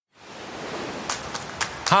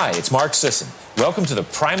Hi, it's Mark Sisson. Welcome to the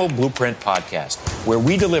Primal Blueprint Podcast, where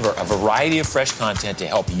we deliver a variety of fresh content to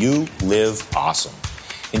help you live awesome.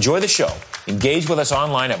 Enjoy the show. Engage with us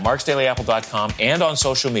online at marksdailyapple.com and on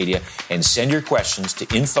social media, and send your questions to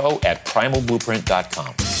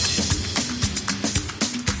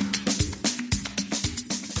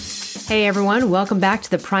info@primalblueprint.com. Hey everyone, welcome back to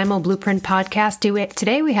the Primal Blueprint Podcast.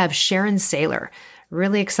 Today we have Sharon Sayler.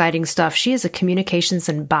 Really exciting stuff. She is a communications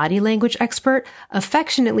and body language expert,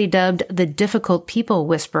 affectionately dubbed the difficult people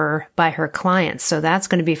whisperer by her clients. So that's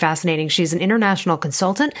going to be fascinating. She's an international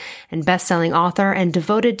consultant and best-selling author and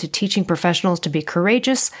devoted to teaching professionals to be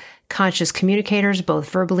courageous, conscious communicators, both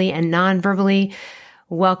verbally and non-verbally.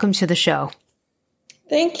 Welcome to the show.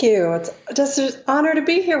 Thank you. It's just an honor to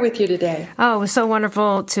be here with you today. Oh, it was so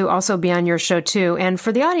wonderful to also be on your show too. And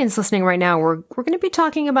for the audience listening right now, we're going to be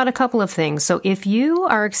talking about a couple of things. So if you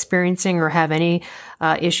are experiencing or have any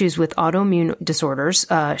issues with autoimmune disorders,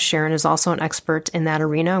 Sharon is also an expert in that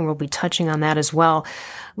arena, and we'll be touching on that as well.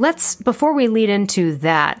 Before we lead into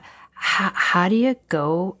that, how do you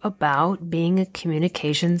go about being a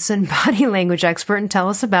communications and body language expert? And tell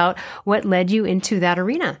us about what led you into that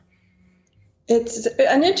arena. It's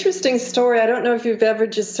an interesting story. I don't know if you've ever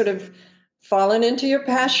just sort of fallen into your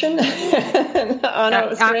passion on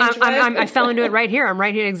a strange way. I fell into it right here. I'm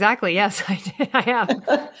right here. Exactly. Yes, I did. I have.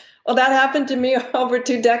 Well, that happened to me over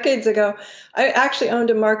 2 decades ago. I actually owned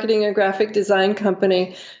a marketing and graphic design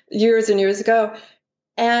company years and years ago,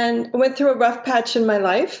 and went through a rough patch in my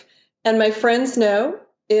life. And my friends know,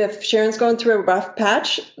 if Sharon's going through a rough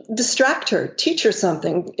patch, distract her, teach her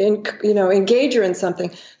something, engage her in something.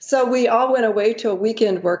 So we all went away to a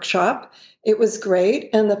weekend workshop. It was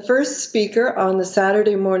great. And the first speaker on the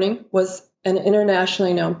Saturday morning was an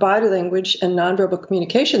internationally known body language and nonverbal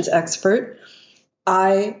communications expert.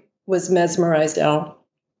 I was mesmerized, Elle.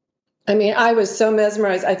 I mean, I was so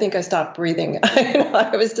mesmerized, I think I stopped breathing.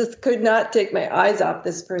 I could not take my eyes off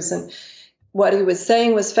this person. What he was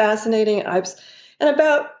saying was fascinating. And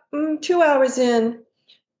about 2 hours in,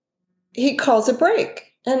 he calls a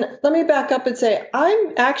break. And let me back up and say,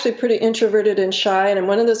 I'm actually pretty introverted and shy. And I'm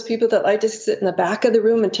one of those people that like to sit in the back of the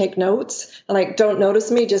room and take notes. And like, don't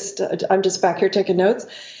notice me, I'm just back here taking notes.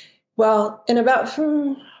 Well, in about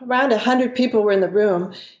around 100 people were in the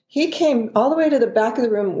room. He came all the way to the back of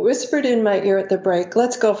the room, whispered in my ear at the break,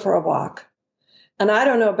 "Let's go for a walk." And I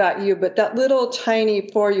don't know about you, but that little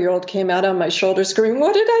tiny 4-year-old came out on my shoulder screaming,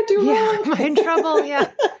 "What did I do wrong? Yeah, I'm in trouble, yeah.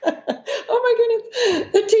 Oh my goodness,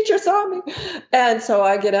 the teacher saw me." And so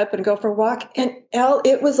I get up and go for a walk. And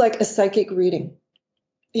it was like a psychic reading.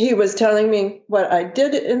 He was telling me what I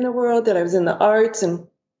did in the world, that I was in the arts, and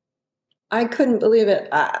I couldn't believe it.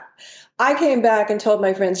 I came back and told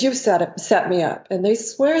my friends, "You set me up." And they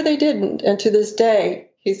swear they didn't. And to this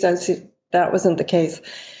day, he says that wasn't the case.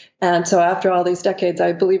 And so after all these decades,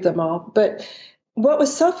 I believe them all. But what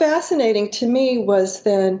was so fascinating to me was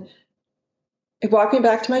then he walked me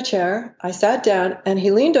back to my chair. I sat down and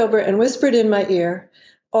he leaned over and whispered in my ear,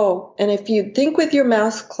 "Oh, and if you think with your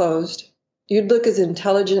mouth closed, you'd look as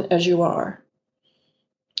intelligent as you are."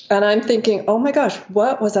 And I'm thinking, oh my gosh,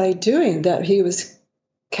 what was I doing that he was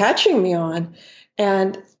catching me on?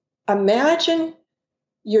 And imagine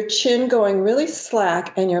your chin going really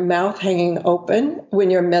slack and your mouth hanging open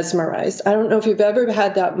when you're mesmerized. I don't know if you've ever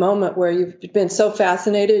had that moment where you've been so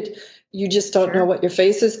fascinated, you just don't know what your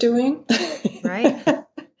face is doing. Right.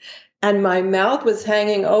 And my mouth was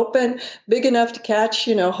hanging open, big enough to catch,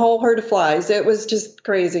 a whole herd of flies. It was just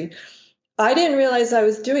crazy. I didn't realize I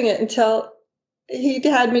was doing it until he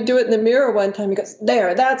had me do it in the mirror one time. He goes,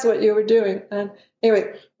 "There, that's what you were doing." And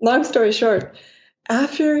anyway, long story short,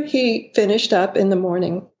 after he finished up in the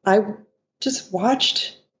morning, I just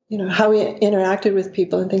watched, how he interacted with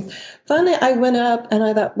people and things. Finally, I went up and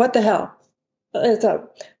I thought, what the hell?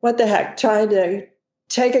 What the heck? Trying to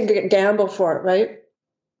take a gamble for it, right?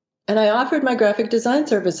 And I offered my graphic design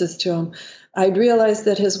services to him. I'd realized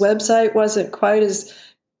that his website wasn't quite as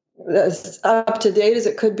up to date as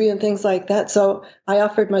it could be and things like that. So I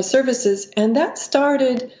offered my services, and that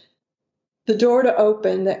started the door to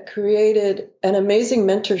open that created an amazing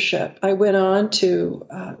mentorship. I went on to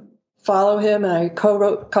follow him. I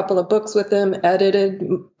co-wrote a couple of books with him, edited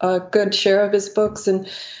a good share of his books. And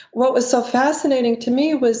what was so fascinating to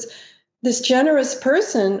me was this generous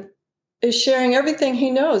person is sharing everything he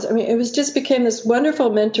knows. I mean, just became this wonderful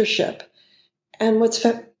mentorship. And what's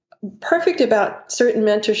perfect about certain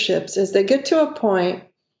mentorships is they get to a point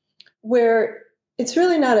where it's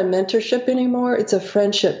really not a mentorship anymore. It's a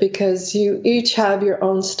friendship, because you each have your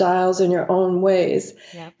own styles and your own ways.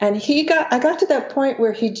 Yep. And I got to that point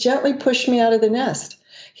where he gently pushed me out of the nest.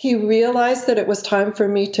 He realized that it was time for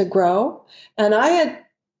me to grow. And I had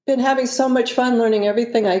been having so much fun learning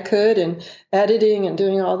everything I could and editing and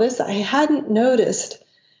doing all this. I hadn't noticed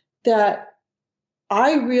that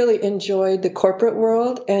I really enjoyed the corporate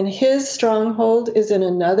world, and his stronghold is in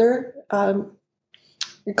another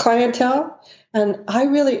clientele. And I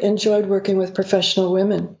really enjoyed working with professional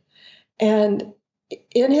women. And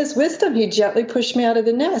in his wisdom, he gently pushed me out of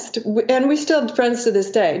the nest. And we still friends to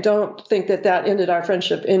this day. Don't think that that ended our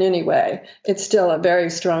friendship in any way. It's still a very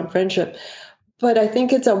strong friendship. But I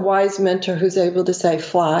think it's a wise mentor who's able to say,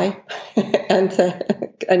 fly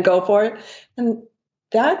and go for it. And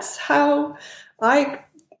that's how I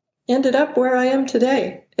ended up where I am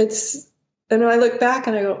today. And I look back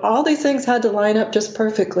and I go, all these things had to line up just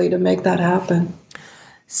perfectly to make that happen.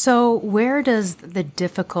 So where does the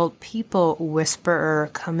difficult people whisperer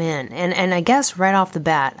come in? And I guess right off the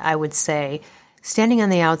bat, I would say, standing on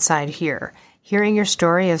the outside here, hearing your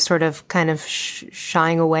story of sort of kind of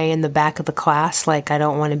shying away in the back of the class, like I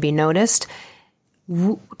don't want to be noticed,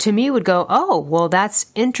 to me would go, oh, well, that's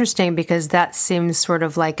interesting because that seems sort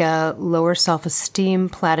of like a lower self-esteem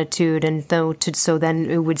platitude. And so then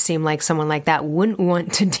it would seem like someone like that wouldn't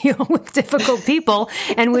want to deal with difficult people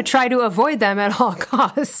and would try to avoid them at all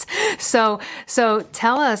costs. So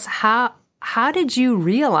tell us, how did you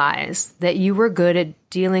realize that you were good at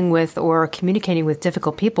dealing with or communicating with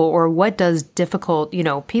difficult people, or what does difficult,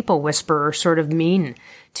 people whisperer sort of mean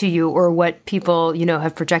to you, or what people,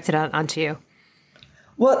 have projected onto you?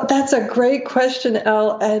 Well, that's a great question,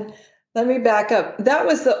 Elle. And let me back up. That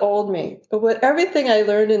was the old me. But everything I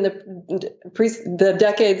learned in the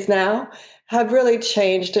decades now have really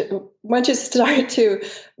changed. Once you start to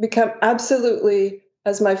become absolutely,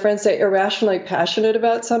 as my friends say, irrationally passionate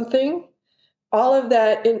about something, all of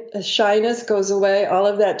that shyness goes away. All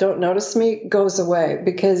of that don't notice me goes away,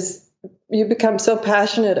 because you become so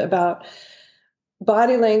passionate about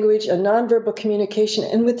body language and nonverbal communication.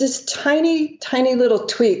 And with this tiny, tiny little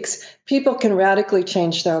tweaks, people can radically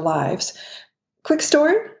change their lives. Quick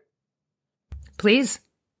story? Please.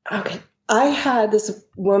 Okay. I had this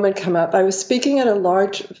woman come up. I was speaking at a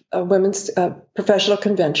large women's professional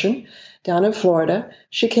convention down in Florida.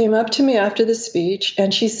 She came up to me after the speech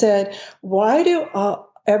and she said, why do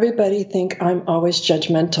everybody think I'm always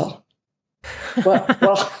judgmental?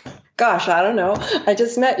 Well, gosh, I don't know. I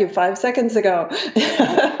just met you 5 seconds ago.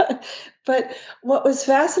 But what was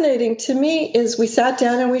fascinating to me is we sat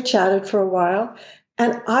down and we chatted for a while,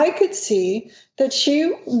 and I could see that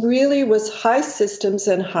she really was high systems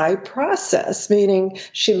and high process, meaning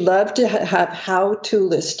she loved to have how-to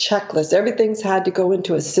list, checklists. Everything's had to go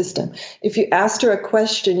into a system. If you asked her a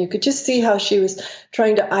question, you could just see how she was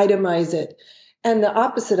trying to itemize it. And the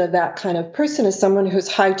opposite of that kind of person is someone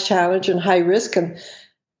who's high challenge and high risk, and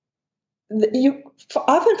you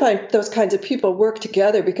often find those kinds of people work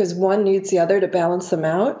together because one needs the other to balance them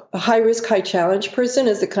out. A high-risk, high-challenge person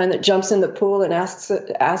is the kind that jumps in the pool and asks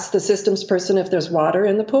the systems person if there's water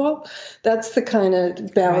in the pool. That's the kind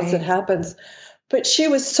of balance that happens. But she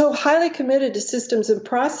was so highly committed to systems and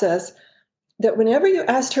process that whenever you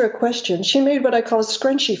asked her a question, she made what I call a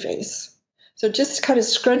scrunchy face. So just kind of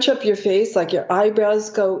scrunch up your face, like your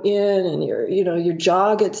eyebrows go in and your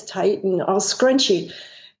jaw gets tight and all scrunchy.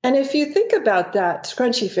 And if you think about that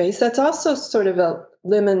scrunchy face, that's also sort of a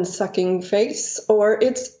lemon-sucking face, or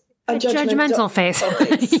it's a judgmental face.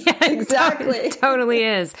 Yeah, exactly. It totally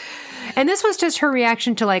is. And this was just her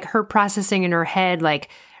reaction to like her processing in her head, like,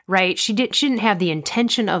 right? She didn't have the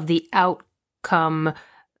intention of the outcome.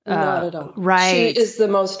 Not at all. Right. She is the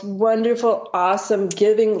most wonderful, awesome,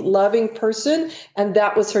 giving, loving person. And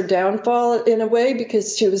that was her downfall in a way,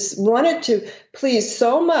 because she wanted to please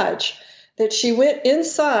so much that she went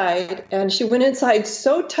inside, and she went inside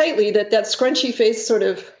so tightly that scrunchy face sort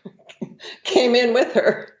of came in with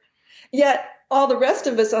her. Yet all the rest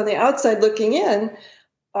of us on the outside looking in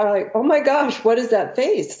are like, oh my gosh, what is that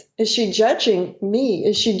face? Is she judging me?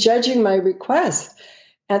 Is she judging my request?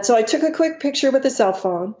 And so I took a quick picture with a cell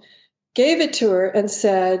phone, gave it to her, and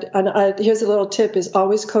said, here's a little tip, is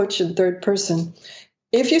always coach in third person.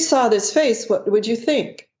 If you saw this face, what would you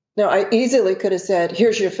think? Now, I easily could have said,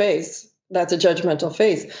 here's your face. That's a judgmental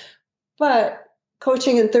face. But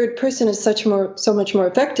coaching in third person is so much more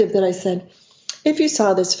effective that I said, if you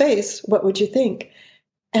saw this face, what would you think?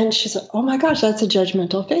 And she said, oh my gosh, that's a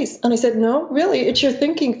judgmental face. And I said, no, really, it's your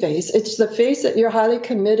thinking face. It's the face that you're highly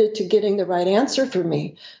committed to getting the right answer for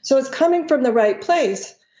me. So it's coming from the right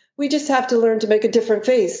place. We just have to learn to make a different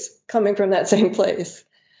face coming from that same place,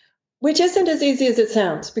 which isn't as easy as it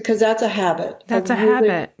sounds, because that's a habit. That's a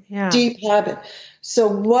habit. Yeah. Deep habit. So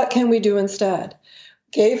what can we do instead?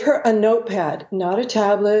 Gave her a notepad, not a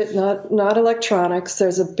tablet, not electronics.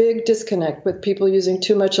 There's a big disconnect with people using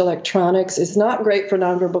too much electronics. It's not great for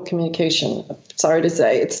nonverbal communication. Sorry to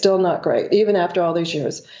say, it's still not great, even after all these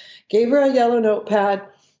years. Gave her a yellow notepad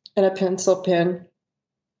and a pencil pen.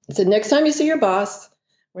 Said, next time you see your boss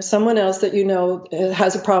or someone else that you know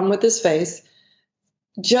has a problem with his face,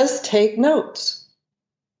 just take notes.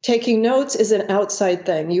 Taking notes is an outside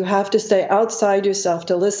thing. You have to stay outside yourself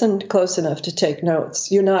to listen close enough to take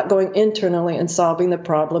notes. You're not going internally and solving the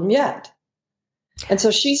problem yet. And so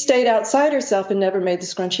she stayed outside herself and never made the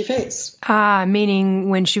scrunchy face. Meaning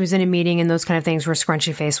when she was in a meeting and those kind of things where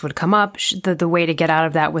scrunchy face would come up, the way to get out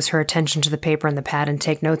of that was her attention to the paper and the pad and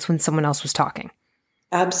take notes when someone else was talking.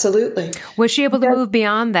 Absolutely. Was she able to move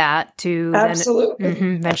beyond that to Absolutely.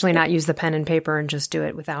 Then, eventually not use the pen and paper and just do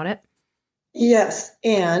it without it? Yes.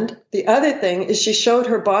 And the other thing is she showed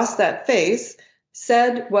her boss that face,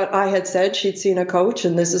 said what I had said. She'd seen a coach,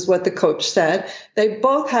 and this is what the coach said. They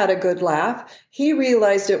both had a good laugh. He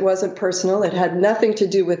realized it wasn't personal. It had nothing to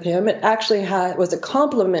do with him. It actually was a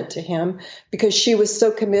compliment to him because she was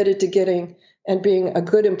so committed to getting and being a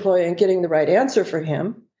good employee and getting the right answer for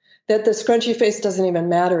him that the scrunchy face doesn't even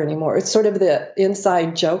matter anymore. It's sort of the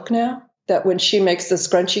inside joke now, that when she makes the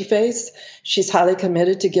scrunchy face, she's highly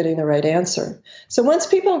committed to getting the right answer. So once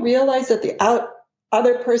people realize that the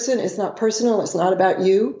other person is not personal, it's not about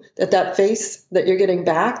you, that face that you're getting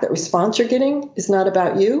back, that response you're getting is not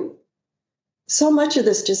about you, so much of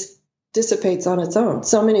this just dissipates on its own.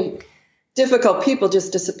 So many difficult people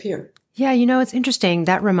just disappear. Yeah, it's interesting.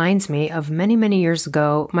 That reminds me of many, many years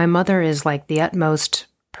ago. My mother is like the utmost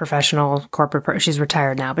professional corporate person. She's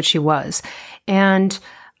retired now, but she was. And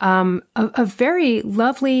a very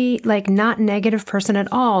lovely, like not negative person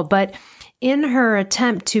at all, but in her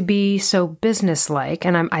attempt to be so businesslike,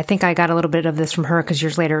 and I think I got a little bit of this from her because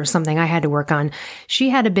years later it was something I had to work on. She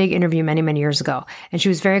had a big interview many, many years ago, and she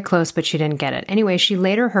was very close, but she didn't get it. Anyway, she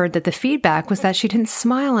later heard that the feedback was that she didn't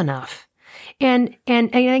smile enough. And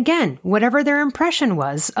again, whatever their impression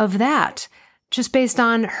was of that, just based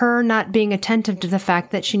on her not being attentive to the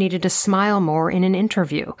fact that she needed to smile more in an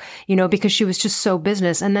interview, because she was just so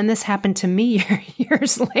business. And then this happened to me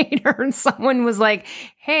years later, and someone was like,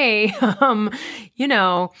 hey,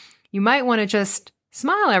 you might want to just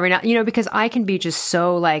smile every now, because I can be just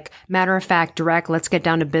so like matter of fact, direct, let's get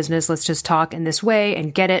down to business. Let's just talk in this way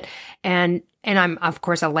and get it. And I'm, of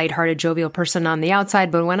course, a lighthearted, jovial person on the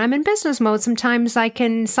outside, but when I'm in business mode, sometimes I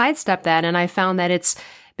can sidestep that. And I found that it's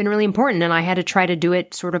been really important. And I had to try to do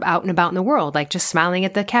it sort of out and about in the world, like just smiling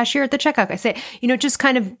at the cashier at the checkout. I say, just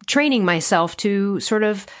kind of training myself to sort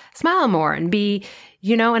of smile more and be,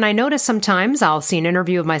 and I notice sometimes I'll see an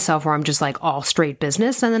interview of myself where I'm just like all straight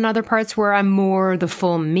business, and then other parts where I'm more the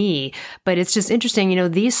full me. But it's just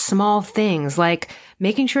interesting, these small things like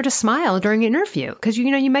making sure to smile during an interview, because,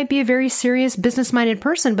 you might be a very serious business-minded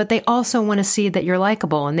person, but they also want to see that you're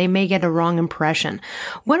likable, and they may get a wrong impression.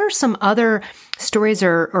 What are some other stories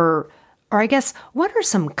or I guess, what are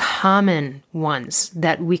some common ones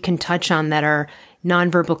that we can touch on that are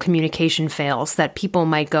nonverbal communication fails that people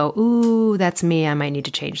might go, ooh, that's me. I might need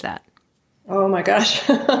to change that. Oh my gosh.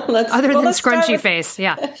 Other than scrunchy face.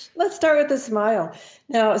 Yeah. Let's start with the smile.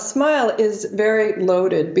 Now, a smile is very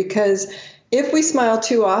loaded because if we smile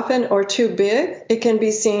too often or too big, it can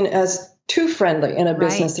be seen as too friendly in a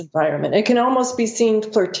business environment. It can almost be seen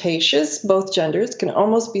flirtatious. Both genders can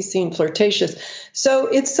almost be seen flirtatious. So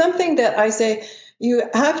it's something that I say you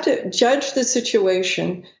have to judge the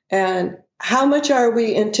situation and how much are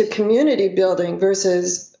we into community building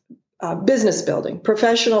versus business building,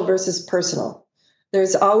 professional versus personal.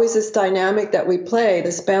 There's always this dynamic that we play,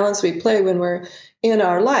 this balance we play when we're in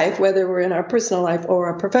our life, whether we're in our personal life or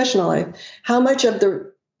our professional life. How much of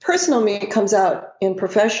the personal me comes out in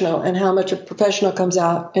professional and how much of professional comes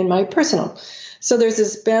out in my personal. So there's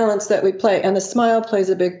this balance that we play, and the smile plays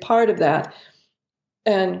a big part of that.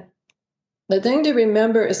 And the thing to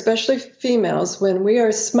remember, especially females, when we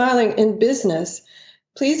are smiling in business,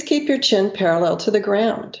 please keep your chin parallel to the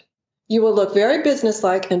ground. You will look very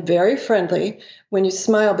businesslike and very friendly when you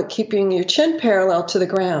smile, but keeping your chin parallel to the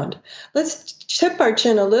ground. Let's tip our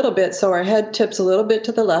chin a little bit so our head tips a little bit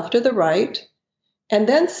to the left or the right, and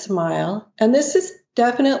then smile. And this is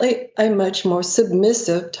definitely a much more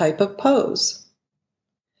submissive type of pose.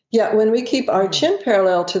 Yet when we keep our chin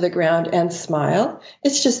parallel to the ground and smile,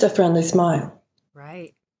 it's just a friendly smile.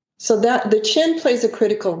 Right. So that the chin plays a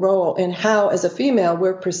critical role in how, as a female,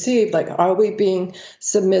 we're perceived. Like, are we being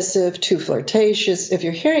submissive, too flirtatious? If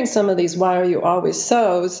you're hearing some of these, why are you always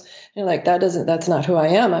so's? You're like, that's not who I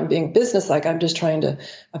am. I'm being businesslike. I'm just trying to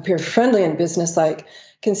appear friendly and businesslike.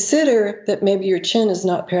 Consider that maybe your chin is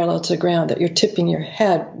not parallel to the ground, that you're tipping your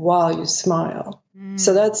head while you smile.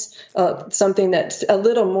 So that's something that's a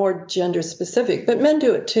little more gender specific, but men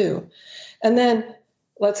do it too. And then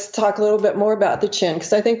let's talk a little bit more about the chin,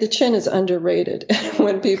 because I think the chin is underrated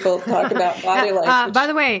when people talk about body language. By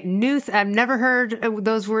the way, I've never heard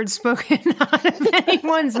those words spoken out of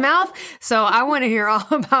anyone's mouth. So I want to hear all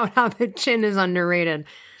about how the chin is underrated.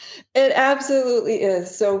 It absolutely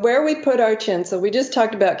is. So where we put our chin, so we just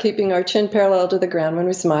talked about keeping our chin parallel to the ground when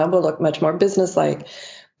we smile, we'll look much more businesslike.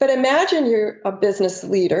 But imagine you're a business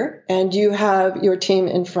leader and you have your team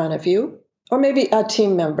in front of you. Or maybe a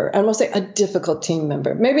team member, and we'll say a difficult team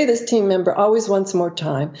member. Maybe this team member always wants more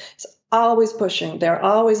time. It's always pushing. They're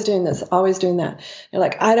always doing this, always doing that. You're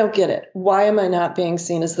like, I don't get it. Why am I not being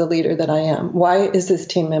seen as the leader that I am? Why is this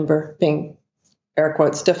team member being, air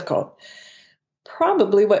quotes, difficult?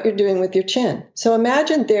 Probably what you're doing with your chin. So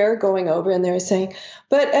imagine they're going over and they're saying,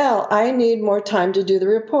 but Elle, I need more time to do the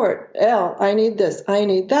report. Elle, I need this, I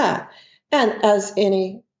need that. And as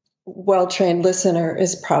any well-trained listener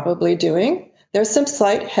is probably doing, there's some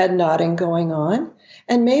slight head nodding going on,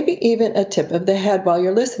 and maybe even a tip of the head while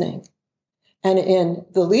you're listening. And in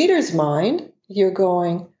the leader's mind, you're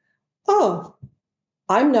going, oh,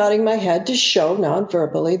 I'm nodding my head to show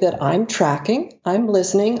non-verbally that I'm tracking, I'm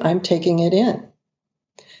listening, I'm taking it in.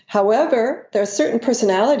 However, there are certain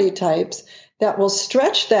personality types that will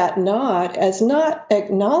stretch that nod as not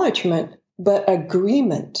acknowledgement, but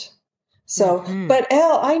agreement. So, but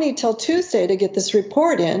Elle, I need till Tuesday to get this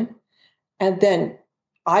report in. And then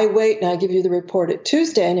I wait and I give you the report at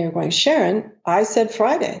Tuesday. And you're going, Sharon, I said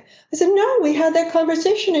Friday. I said, no, we had that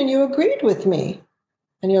conversation and you agreed with me.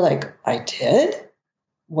 And you're like, I did?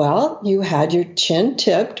 Well, you had your chin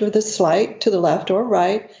tipped with a slight to the left or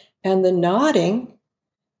right. And the nodding,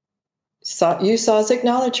 you saw as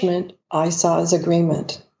acknowledgement, I saw as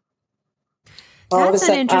agreement. That's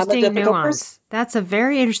an interesting nuance. That's a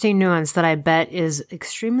very interesting nuance that I bet is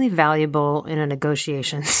extremely valuable in a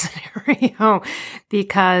negotiation scenario,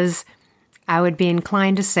 because I would be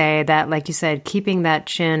inclined to say that, like you said, keeping that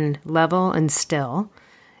chin level and still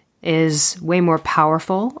is way more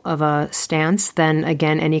powerful of a stance than,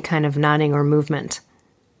 again, any kind of nodding or movement.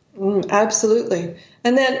 Absolutely.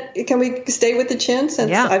 And then can we stay with the chin,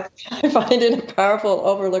 since I find it a powerful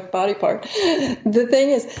overlooked body part? The thing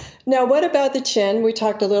is, now what about the chin? We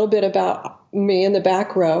talked a little bit about me in the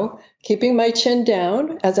back row, keeping my chin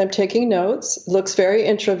down as I'm taking notes. Looks very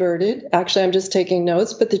introverted. Actually, I'm just taking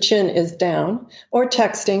notes, but the chin is down. Or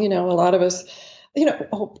texting, a lot of us,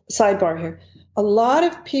 sidebar here. A lot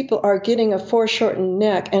of people are getting a foreshortened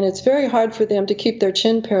neck, and it's very hard for them to keep their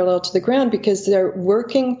chin parallel to the ground because they're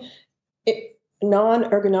working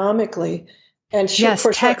non-ergonomically and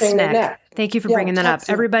foreshortening their neck. Thank you for bringing that up.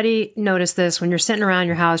 Everybody notice this. When you're sitting around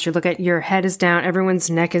your house, you look at your head is down, everyone's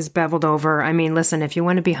neck is beveled over. I mean, listen, if you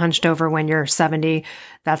want to be hunched over when you're 70,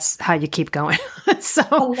 that's how you keep going. So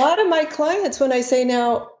a lot of my clients, when I say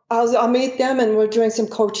now, I'll meet them and we're doing some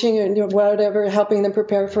coaching and whatever, helping them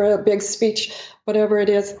prepare for a big speech, whatever it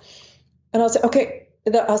is. And I'll say, okay,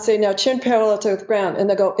 I'll say now chin parallel to the ground. And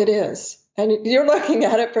they'll go, it is. And you're looking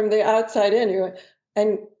at it from the outside in.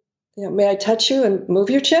 May I touch you and move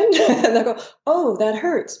your chin? And they'll go, oh, that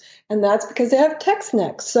hurts. And that's because they have text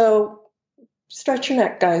neck. So stretch your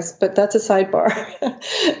neck, guys. But that's a sidebar.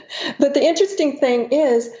 But the interesting thing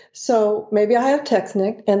is, so maybe I have text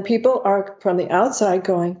neck and people are from the outside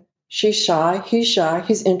going, she's shy,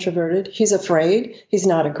 he's introverted, he's afraid, he's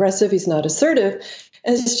not aggressive, he's not assertive.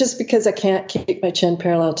 And it's just because I can't keep my chin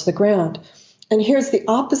parallel to the ground. And here's the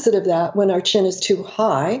opposite of that when our chin is too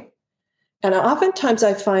high. And oftentimes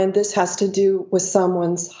I find this has to do with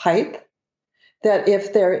someone's height, that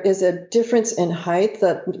if there is a difference in height,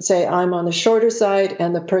 that say I'm on the shorter side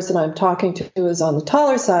and the person I'm talking to is on the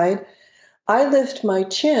taller side, I lift my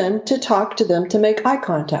chin to talk to them, to make eye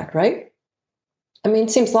contact, right? I mean,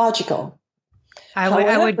 it seems logical.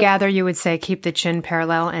 I would gather you would say keep the chin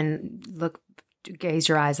parallel and gaze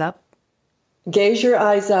your eyes up. Gaze your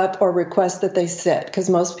eyes up or request that they sit,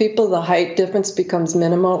 because most people, the height difference becomes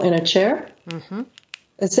minimal in a chair. Mm-hmm.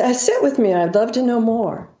 Sit with me. I'd love to know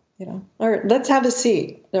more, or let's have a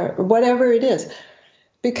seat, or whatever it is.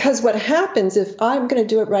 Because what happens if I'm going to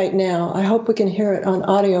do it right now, I hope we can hear it on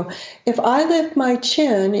audio. If I lift my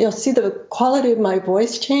chin, you'll see the quality of my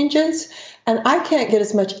voice changes, and I can't get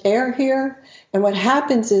as much air here. And what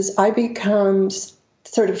happens is I become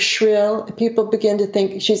sort of shrill. People begin to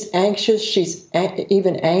think she's anxious, she's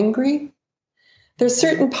even angry. There's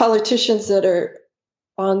certain politicians that are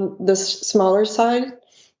on the smaller side,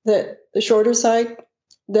 the shorter side.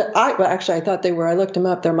 I thought they were. I looked them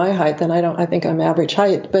up. They're my height, and I think I'm average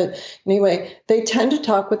height. But anyway, they tend to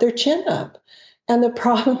talk with their chin up. And the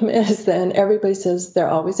problem is then everybody says they're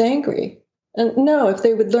always angry. And no, if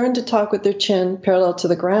they would learn to talk with their chin parallel to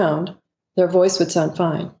the ground, their voice would sound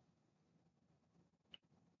fine.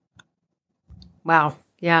 Wow.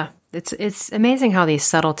 Yeah. It's amazing how these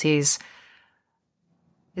subtleties.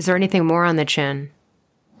 Is there anything more on the chin?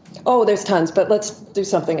 Oh, there's tons, but let's do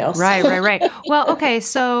something else. Right. Well, okay.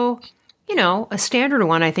 So, a standard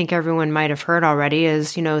one I think everyone might have heard already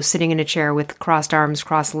is, sitting in a chair with crossed arms,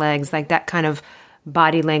 crossed legs, like that kind of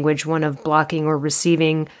body language, one of blocking or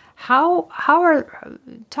receiving. Talk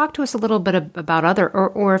to us a little bit about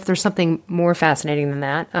or if there's something more fascinating than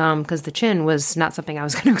that, because the chin was not something I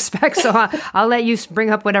was going to expect. So I'll let you bring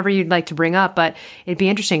up whatever you'd like to bring up, but it'd be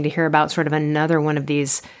interesting to hear about sort of another one of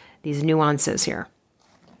these nuances here.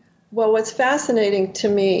 Well, what's fascinating to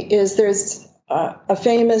me is there's a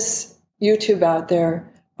famous YouTube out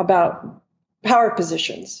there about power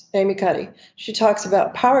positions, Amy Cuddy. She talks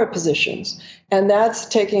about power positions, and that's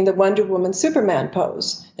taking the Wonder Woman Superman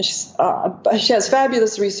pose. And she has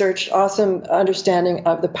fabulous research, awesome understanding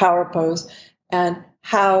of the power pose and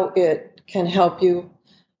how it can help you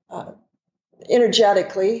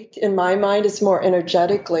energetically. In my mind, it's more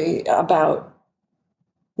energetically about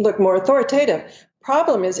look more authoritative.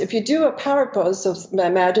 Problem is, if you do a power pose, so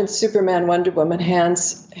imagine Superman, Wonder Woman,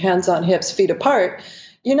 hands on hips, feet apart,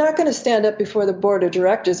 you're not going to stand up before the board of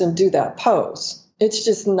directors and do that pose. It's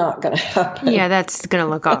just not going to happen. Yeah, that's going to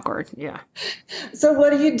look awkward. Yeah. So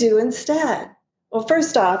what do you do instead? Well,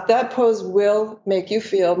 first off, that pose will make you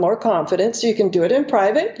feel more confident. So you can do it in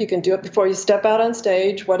private. You can do it before you step out on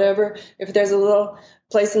stage, whatever. If there's a little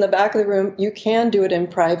place in the back of the room, you can do it in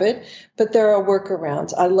private. But there are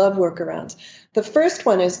workarounds. I love workarounds. The first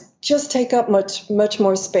one is just take up much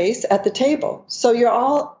more space at the table. So you're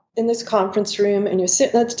all in this conference room and you're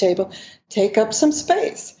sitting at the table, take up some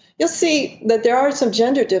space. You'll see that there are some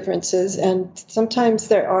gender differences, and sometimes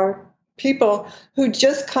there are people who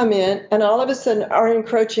just come in and all of a sudden are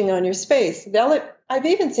encroaching on your space. I've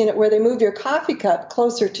even seen it where they move your coffee cup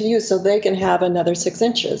closer to you so they can have another 6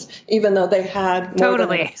 inches, even though they had more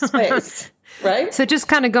than enough space. Right? So just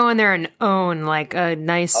kind of go in there and own like a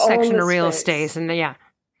nice section of real estate. And yeah.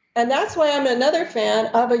 And that's why I'm another fan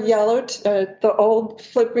of a the old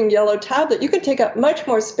flipping yellow tablet. You can take up much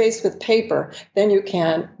more space with paper than you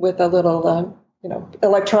can with a little,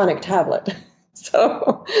 electronic tablet.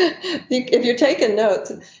 So if you're taking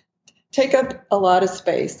notes, take up a lot of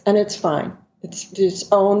space and it's fine.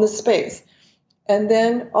 Just own the space. And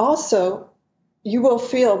then also you will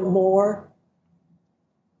feel more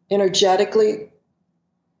energetically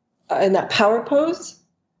in that power pose,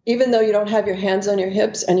 even though you don't have your hands on your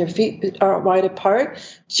hips and your feet aren't wide apart.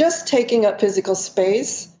 Just taking up physical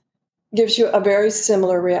space gives you a very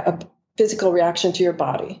similar physical reaction to your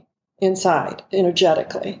body inside,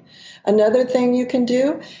 energetically. Another thing you can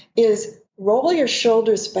do is roll your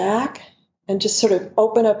shoulders back and just sort of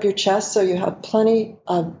open up your chest so you have plenty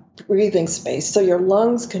of breathing space, so your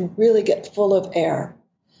lungs can really get full of air.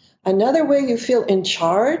 Another way you feel in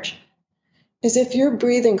charge is if you're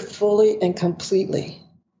breathing fully and completely.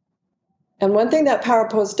 And one thing that power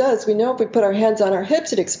pose does, we know if we put our hands on our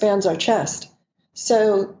hips, it expands our chest.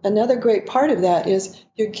 So another great part of that is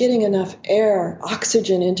you're getting enough air,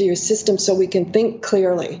 oxygen into your system so we can think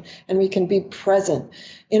clearly and we can be present.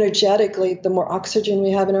 Energetically, the more oxygen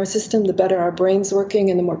we have in our system, the better our brain's working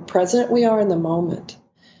and the more present we are in the moment.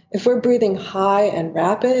 If we're breathing high and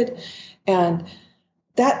rapid, and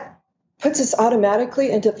that puts us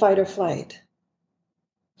automatically into fight or flight.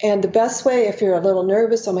 And the best way, if you're a little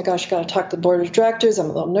nervous, oh my gosh, got to talk to the board of directors, I'm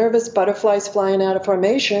a little nervous, butterflies flying out of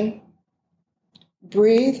formation.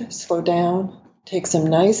 Breathe, slow down, take some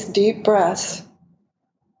nice deep breaths,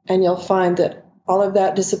 and you'll find that all of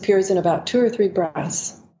that disappears in about 2 or 3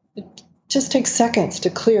 breaths. It just takes seconds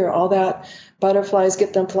to clear all that butterflies,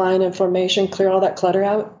 get them flying in formation, clear all that clutter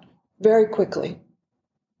out very quickly.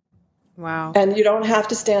 Wow. And you don't have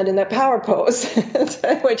to stand in that power pose,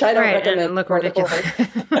 which I don't recommend. And look ridiculous.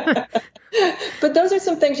 But those are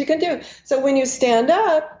some things you can do. So when you stand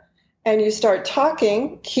up and you start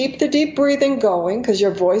talking, keep the deep breathing going because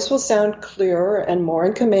your voice will sound clearer and more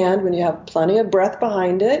in command when you have plenty of breath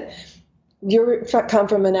behind it. You come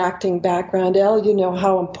from an acting background, Elle. You know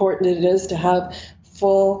how important it is to have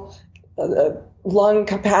full lung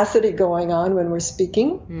capacity going on when we're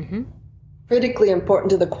speaking. Mm-hmm. Critically important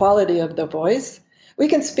to the quality of the voice. We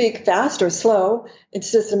can speak fast or slow.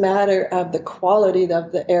 It's just a matter of the quality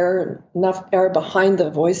of the air, enough air behind the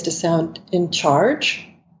voice to sound in charge.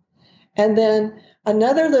 And then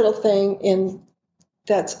another little thing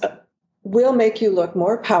that's will make you look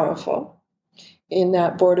more powerful in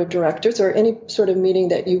that board of directors or any sort of meeting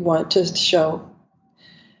that you want to show.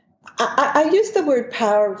 I use the word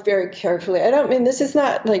power very carefully. I don't mean this is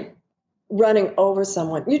not like running over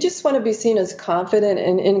someone. You just want to be seen as confident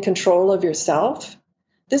and in control of yourself.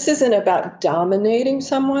 This isn't about dominating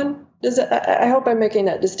someone. I hope I'm making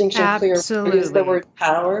that distinction clear. Absolutely. Use the word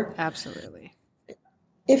power. Absolutely.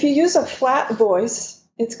 If you use a flat voice,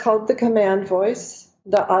 it's called the command voice.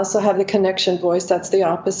 They also have the connection voice. That's the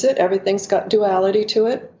opposite. Everything's got duality to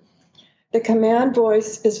it. The command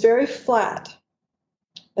voice is very flat.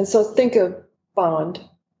 And so think of Bond,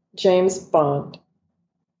 James Bond.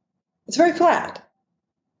 It's very flat.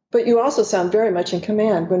 But you also sound very much in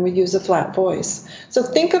command when we use a flat voice. So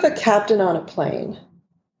think of a captain on a plane.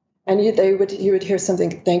 And you would hear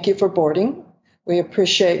something, thank you for boarding. We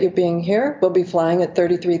appreciate you being here. We'll be flying at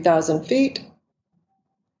 33,000 feet.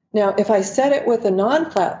 Now, if I said it with a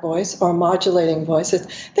non-flat voice or modulating voice,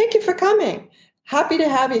 it's, thank you for coming. Happy to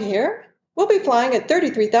have you here. We'll be flying at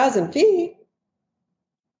 33,000 feet.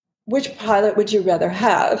 Which pilot would you rather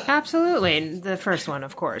have? Absolutely. The first one,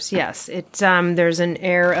 of course. Yes. There's an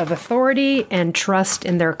air of authority and trust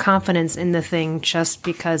in their confidence in the thing just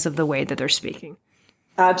because of the way that they're speaking.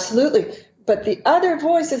 Absolutely. But the other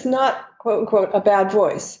voice is not, quote unquote, a bad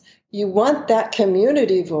voice. You want that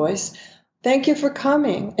community voice. Thank you for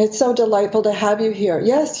coming. It's so delightful to have you here.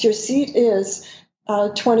 Yes, your seat is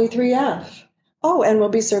 23F. Oh, and we'll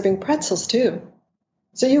be serving pretzels too.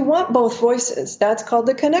 So you want both voices. That's called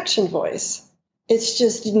the connection voice. It's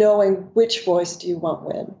just knowing which voice do you want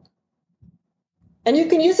when. And you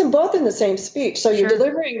can use them both in the same speech. So you're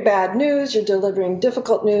delivering bad news, you're delivering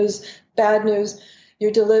difficult news, bad news,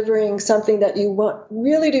 you're delivering something that you want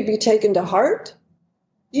really to be taken to heart.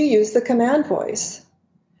 You use the command voice.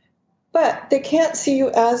 But they can't see you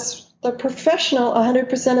as the professional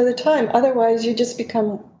 100% of the time. Otherwise, you just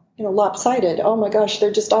become lopsided. Oh my gosh,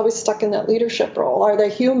 they're just always stuck in that leadership role. Are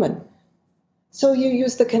they human? So you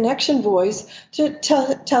use the connection voice to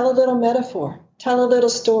tell a little metaphor, tell a little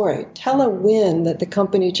story, tell a win that the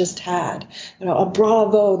company just had, a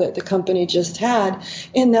bravo that the company just had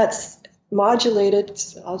in that modulated,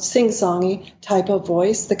 sing-songy type of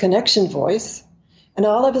voice, the connection voice. And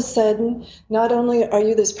all of a sudden, not only are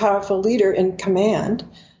you this powerful leader in command,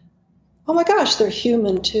 oh my gosh, they're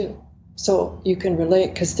human too. So you can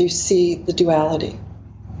relate because you see the duality.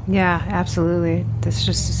 Yeah, absolutely. This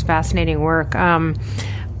just is fascinating work.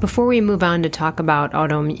 Before we move on to talk about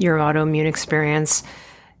your autoimmune experience,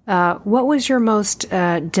 what was your most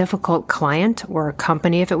difficult client or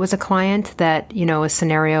company, if it was a client, that, a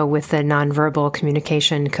scenario with the nonverbal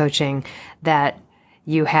communication coaching that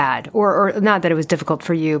you had? Or not that it was difficult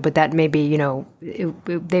for you, but that maybe,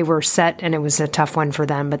 they were set and it was a tough one for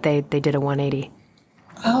them, but they did a 180.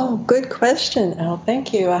 Oh, good question, Al.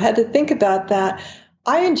 Thank you. I had to think about that.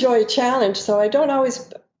 I enjoy a challenge, so I don't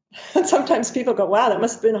always. Sometimes people go, wow, that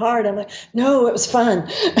must have been hard. I'm like, no, it was fun.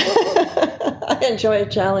 I enjoy a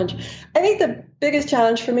challenge. I think the biggest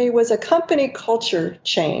challenge for me was a company culture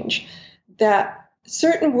change, that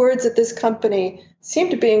certain words at this company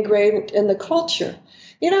seem to be ingrained in the culture.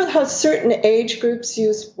 You know how certain age groups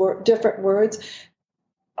use different words?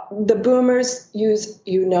 The boomers use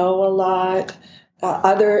a lot.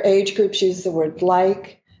 Other age groups use the word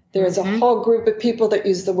like. There's a whole group of people that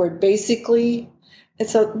use the word basically. And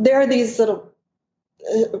so there are these little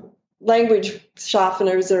language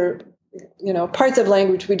softeners or, parts of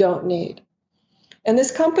language we don't need. And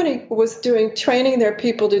this company was training their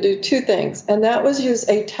people to do two things. And that was use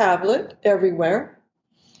a tablet everywhere,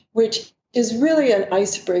 which is really an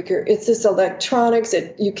icebreaker. It's this electronics.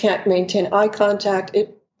 You can't maintain eye contact.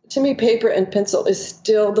 To me, paper and pencil is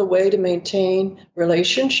still the way to maintain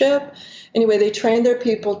relationship. Anyway, they train their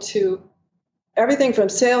people to everything from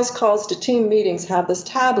sales calls to team meetings have this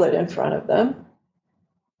tablet in front of them.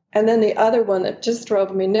 And then the other one that just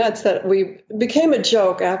drove me nuts, that we became a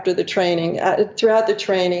joke after the training. Throughout the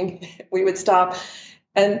training, we would stop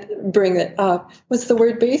and bring it up, was the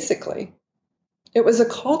word basically. It was a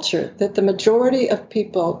culture that the majority of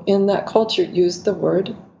people in that culture used the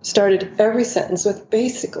word, started every sentence with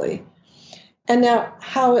basically. And now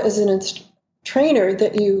how, as a trainer,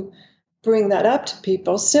 that you bring that up to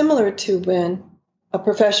people, similar to when a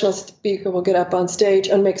professional speaker will get up on stage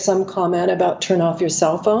and make some comment about turn off your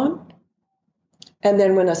cell phone. And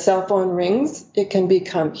then when a cell phone rings, it can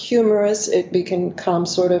become humorous. It can become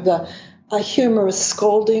sort of a humorous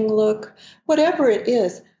scolding look, whatever it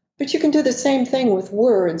is. But you can do the same thing with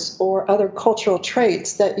words or other cultural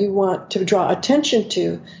traits that you want to draw attention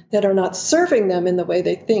to that are not serving them in the way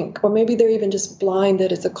they think. Or maybe they're even just blind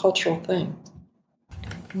that it's a cultural thing.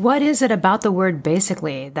 What is it about the word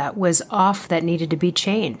basically that was off that needed to be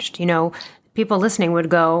changed? You know, people listening would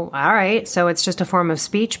go, all right, so it's just a form of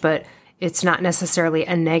speech, but it's not necessarily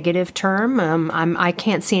a negative term. I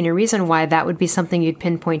can't see any reason why that would be something you'd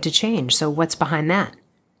pinpoint to change. So what's behind that?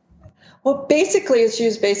 Well, basically, it's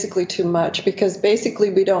used basically too much because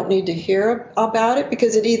basically we don't need to hear about it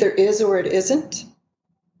because it either is or it isn't.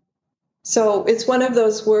 So it's one of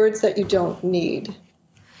those words that you don't need.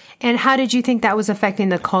 And how did you think that was affecting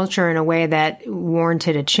the culture in a way that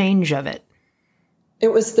warranted a change of it? It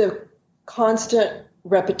was the constant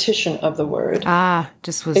repetition of the word.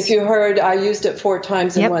 Just was. If you heard, I used it 4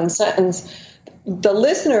 times in one sentence, the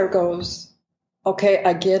listener goes, okay,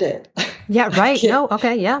 I get it. Yeah, right. No,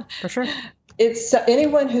 okay, yeah, for sure. It's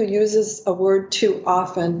anyone who uses a word too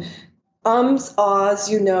often, ahs,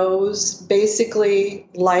 you knows, basically,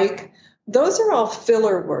 like, those are all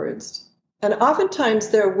filler words. And oftentimes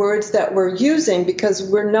they're words that we're using because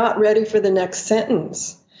we're not ready for the next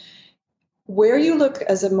sentence. Where you look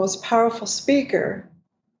as a most powerful speaker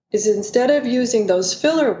is instead of using those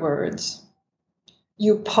filler words,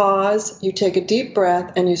 you pause, you take a deep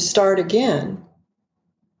breath, and you start again.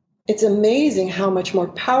 It's amazing how much more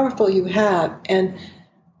powerful you have, and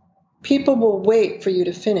people will wait for you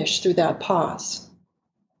to finish through that pause.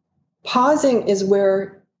 Pausing is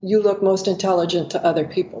where you look most intelligent to other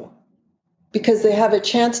people because they have a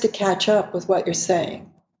chance to catch up with what you're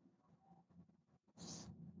saying.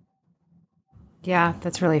 Yeah,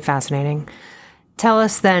 that's really fascinating. Tell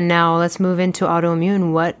us then now, let's move into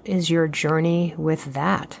autoimmune. What is your journey with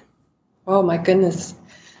that? Oh, my goodness.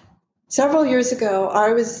 Several years ago,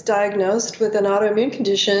 I was diagnosed with an autoimmune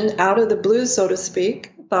condition out of the blue, so to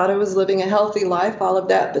speak. Thought I was living a healthy life, all of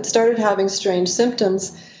that, but started having strange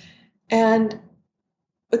symptoms. And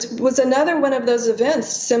it was another one of those events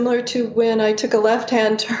similar to when I took a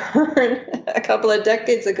left-hand turn a couple of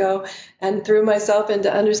decades ago and threw myself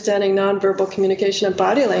into understanding nonverbal communication and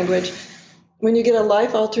body language. When you get a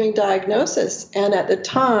life-altering diagnosis, and at the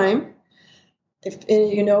time, if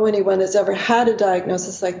you know anyone that's ever had a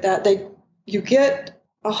diagnosis like that, you get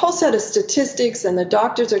a whole set of statistics, and the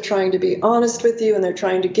doctors are trying to be honest with you, and they're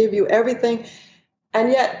trying to give you everything. And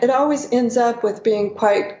yet it always ends up with being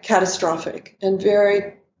quite catastrophic and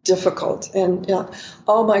very difficult. And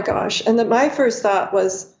oh my gosh. And my first thought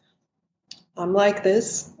was, I'm like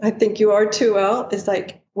this. I think you are too, Elle. It's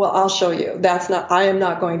like, well, I'll show you. I am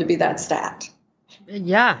not going to be that stat.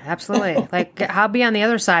 Yeah, absolutely. Like, I'll be on the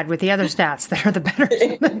other side with the other stats that are the better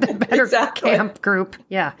Exactly. camp group.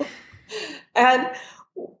 Yeah. And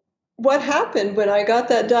what happened when I got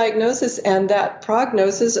that diagnosis and that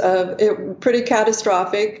prognosis of it pretty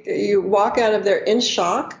catastrophic, you walk out of there in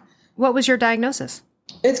shock. What was your diagnosis?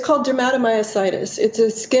 It's called dermatomyositis. It's a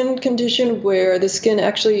skin condition where the skin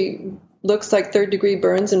actually looks like third-degree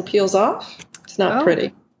burns and peels off. It's not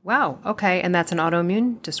pretty. Wow. Okay. And that's an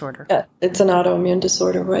autoimmune disorder. Yeah, it's an autoimmune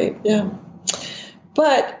disorder, right? Yeah.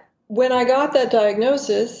 But when I got that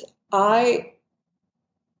diagnosis, after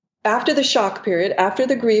the shock period, after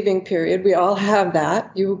the grieving period, we all have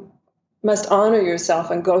that. You must honor yourself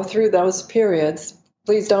and go through those periods.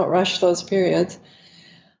 Please don't rush those periods.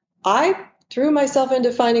 I threw myself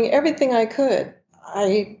into finding everything I could.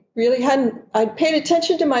 I'd paid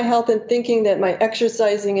attention to my health and thinking that my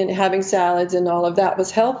exercising and having salads and all of that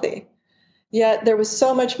was healthy. Yet there was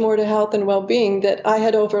so much more to health and well-being that I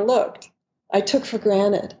had overlooked. I took for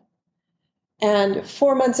granted. And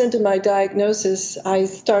 4 months into my diagnosis, I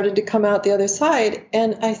started to come out the other side,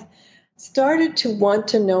 and I started to want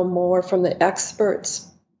to know more from the experts.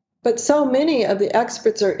 But so many of the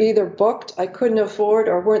experts are either booked, I couldn't afford,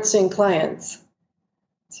 or weren't seeing clients.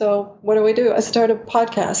 So what do? I start a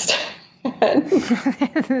podcast.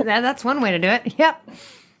 That's one way to do it. Yep.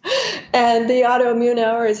 And the Autoimmune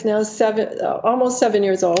Hour is now almost 7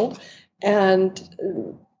 years old, and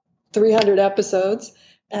 300 episodes.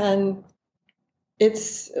 And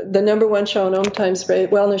it's the number one show on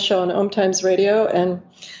wellness show on Om Times Radio. And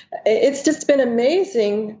it's just been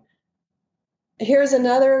amazing. Here's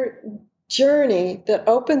another journey that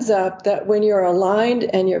opens up that when you're aligned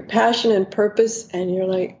and your passion and purpose, and you're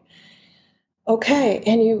like, okay,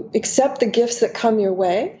 and you accept the gifts that come your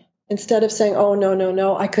way instead of saying, oh,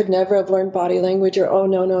 no, I could never have learned body language, or, oh,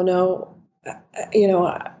 no,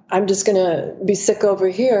 I'm just going to be sick over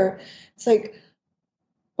here. It's like,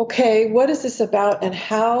 okay, what is this about, and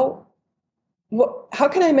how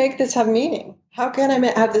can I make this have meaning? How can I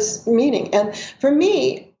have this meaning? And for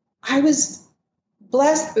me, I was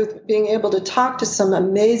blessed with being able to talk to some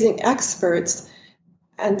amazing experts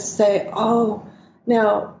and say, oh,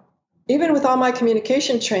 now, even with all my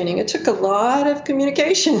communication training, it took a lot of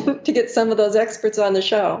communication to get some of those experts on the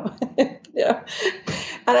show. Yeah.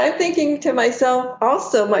 And I'm thinking to myself,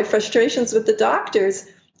 also, my frustrations with the doctors,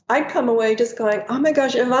 I'd come away just going, oh my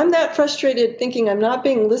gosh, if I'm that frustrated thinking I'm not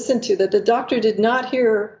being listened to, that the doctor did not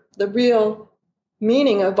hear the real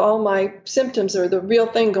meaning of all my symptoms or the real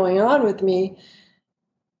thing going on with me,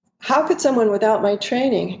 how could someone without my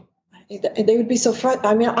training, they would be so frustrated.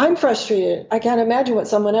 I mean, I'm frustrated. I can't imagine what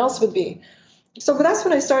someone else would be. So that's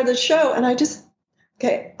when I started the show, and I'm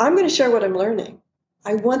going to share what I'm learning.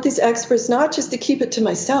 I want these experts not just to keep it to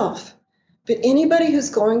myself, but anybody who's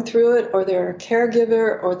going through it, or their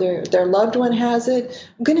caregiver, or their loved one has it,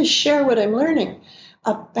 I'm going to share what I'm learning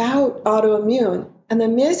about autoimmune. And the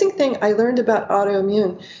amazing thing I learned about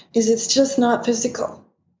autoimmune is it's just not physical.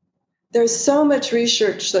 There's so much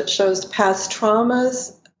research that shows past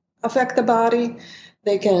traumas affect the body.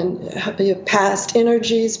 They can have past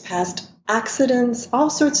energies, past accidents, all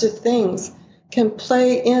sorts of things can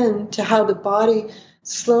play into how the body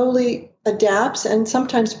slowly adapts and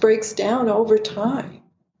sometimes breaks down over time.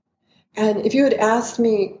 And if you had asked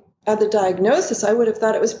me at the diagnosis, I would have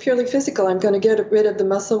thought it was purely physical. I'm going to get rid of the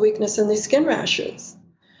muscle weakness and these skin rashes.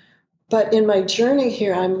 But in my journey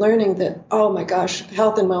here, I'm learning that, oh my gosh,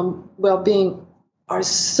 health and well-being are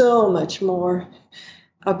so much more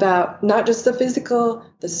about not just the physical,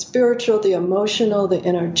 the spiritual, the emotional, the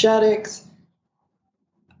energetics,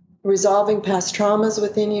 resolving past traumas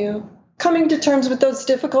within you, coming to terms with those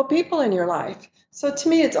difficult people in your life. So to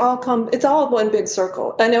me, it's all one big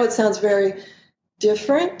circle. I know it sounds very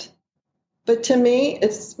different, but to me,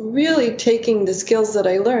 it's really taking the skills that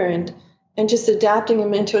I learned and just adapting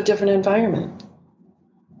them into a different environment.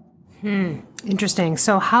 Interesting.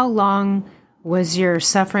 So how long was your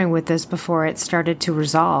suffering with this before it started to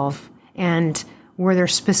resolve? And were there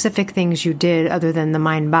specific things you did other than the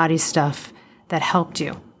mind-body stuff that helped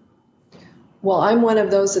you? Well, I'm one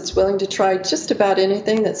of those that's willing to try just about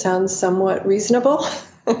anything that sounds somewhat reasonable.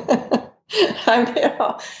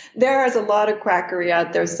 There is a lot of quackery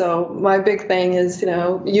out there. So my big thing is,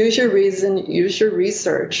 use your reason, use your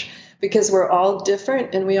research, because we're all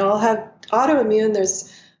different and we all have autoimmune.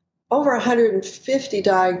 There's over 150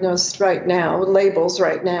 diagnosed right now, labels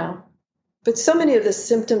right now. But so many of the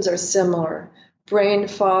symptoms are similar. Brain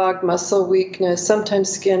fog, muscle weakness, sometimes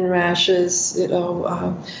skin rashes,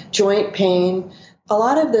 joint pain. A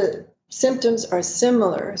lot of the symptoms are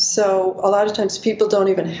similar. So a lot of times people don't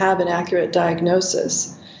even have an accurate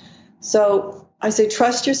diagnosis. So I say,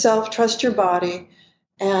 trust yourself, trust your body,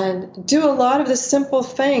 and do a lot of the simple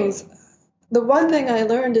things. The one thing I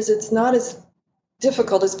learned is it's not as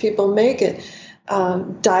difficult as people make it.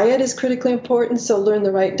 Diet is critically important, so learn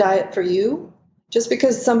the right diet for you. Just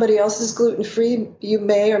because somebody else is gluten-free, you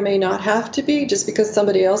may or may not have to be. Just because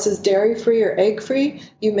somebody else is dairy-free or egg-free,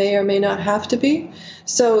 you may or may not have to be.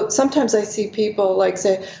 So sometimes I see people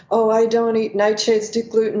say, oh, I don't eat nightshades, do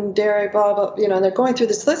gluten, dairy, blah, blah, and they're going through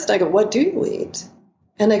this list. I go, what do you eat?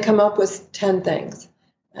 And they come up with 10 things.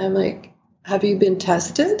 I'm like, have you been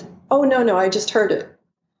tested? Oh, no, I just heard it.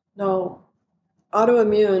 No,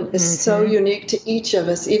 autoimmune is so unique to each of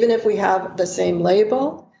us. Even if we have the same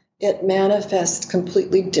label, it manifests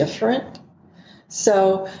completely different.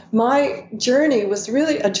 So my journey was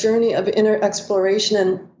really a journey of inner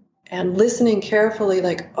exploration and listening carefully,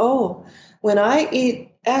 when I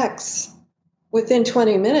eat X, within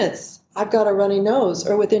 20 minutes, I've got a runny nose,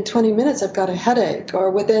 or within 20 minutes, I've got a headache,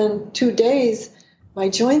 or within 2 days, my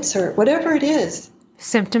joints hurt, whatever it is.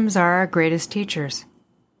 Symptoms are our greatest teachers.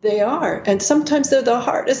 They are. And sometimes they're the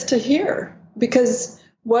hardest to hear, because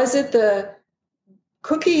was it the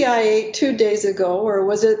cookie I ate 2 days ago, or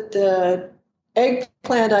was it the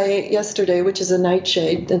eggplant I ate yesterday, which is a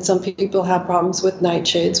nightshade? And some people have problems with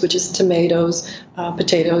nightshades, which is tomatoes,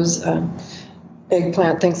 potatoes,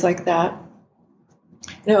 eggplant, things like that.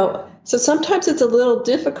 So sometimes it's a little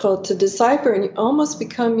difficult to decipher, and you almost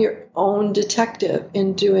become your own detective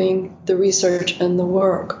in doing the research and the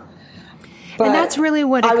work. But and that's really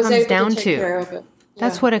what it comes down to. Yeah.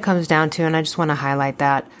 That's what it comes down to, and I just want to highlight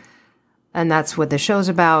that. And that's what the show's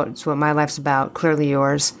about. It's what my life's about, clearly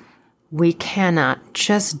yours. We cannot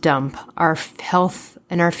just dump our health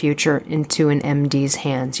and our future into an MD's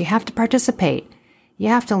hands. You have to participate. You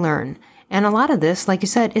have to learn. And a lot of this, like you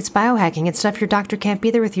said, it's biohacking. It's stuff your doctor can't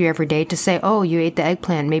be there with you every day to say, oh, you ate the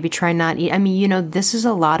eggplant, maybe try not eat. I mean, this is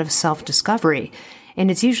a lot of self-discovery. And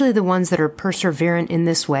it's usually the ones that are perseverant in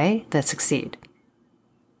this way that succeed.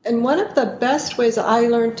 And one of the best ways I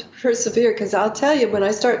learned to persevere, because I'll tell you, when I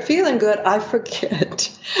start feeling good, I forget.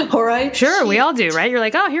 All right. Sure, we all do, right? You're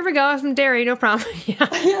like, oh, here we go, some dairy, no problem.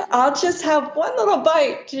 Yeah, I'll just have one little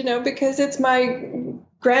bite, because it's my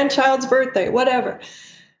grandchild's birthday, whatever.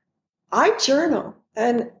 I journal.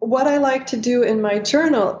 And what I like to do in my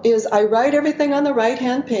journal is I write everything on the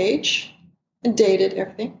right-hand page and dated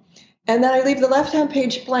everything. And then I leave the left-hand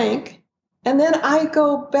page blank. And then I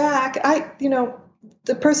go back.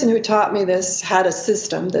 The person who taught me this had a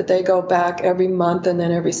system that they go back every month and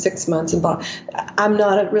then every 6 months. And I'm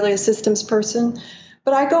not really a systems person,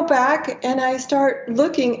 but I go back and I start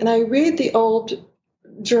looking and I read the old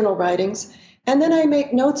journal writings. And then I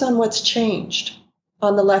make notes on what's changed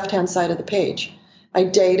on the left-hand side of the page. I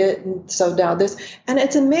date it. And so now this, and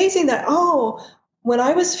it's amazing that, when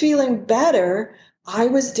I was feeling better, I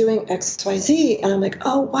was doing XYZ. And I'm like,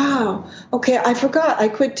 oh, wow. Okay, I forgot. I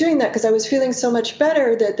quit doing that because I was feeling so much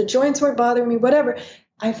better that the joints weren't bothering me, whatever.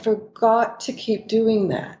 I forgot to keep doing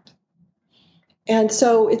that. And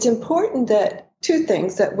so it's important that two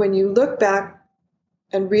things, that when you look back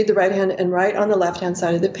and read the right hand and write on the left-hand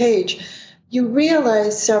side of the page, you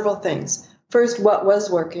realize several things. First, what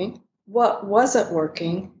was working, what wasn't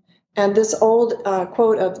working, and this old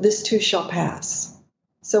quote of "this too shall pass."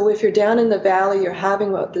 So if you're down in the valley, you're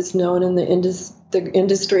having what is known in the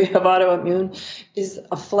industry of autoimmune is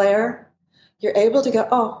a flare. You're able to go,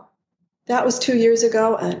 oh, that was 2 years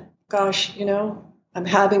ago, and gosh, I'm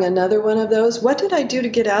having another one of those. What did I do to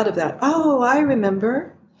get out of that? Oh, I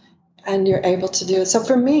remember. And you're able to do it. So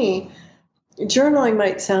for me, journaling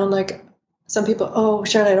might sound like some people, oh,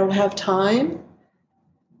 Sharon, I don't have time.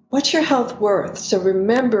 What's your health worth? So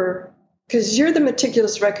remember, because you're the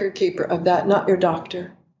meticulous record keeper of that, not your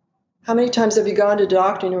doctor. How many times have you gone to the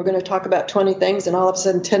doctor and you were going to talk about 20 things and all of a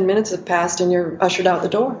sudden 10 minutes have passed and you're ushered out the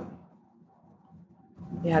door?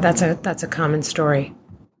 Yeah, that's a common story.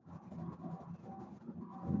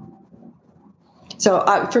 So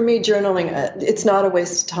for me, journaling, it's not a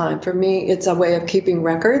waste of time. For me, it's a way of keeping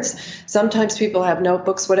records. Sometimes people have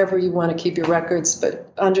notebooks, whatever you want to keep your records,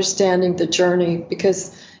 but understanding the journey,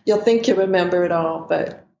 because you'll think you remember it all,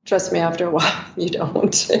 but trust me, after a while, you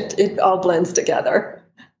don't. It all blends together.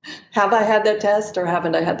 Have I had that test or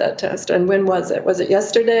haven't I had that test? And when was it? Was it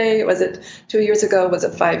yesterday? Was it 2 years ago? Was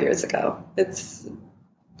it 5 years ago? It's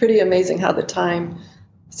pretty amazing how the time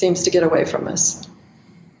seems to get away from us.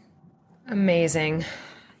 Amazing.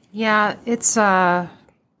 Yeah, it's the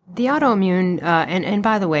autoimmune, and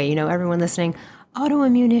by the way, everyone listening,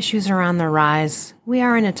 autoimmune issues are on the rise. We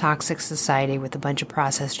are in a toxic society with a bunch of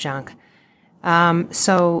processed junk.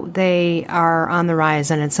 So they are on the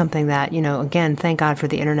rise, and it's something that, again, thank God for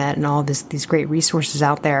the internet and all these great resources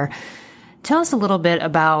out there. Tell us a little bit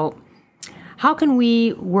about how can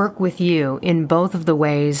we work with you in both of the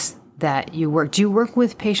ways that you work. Do you work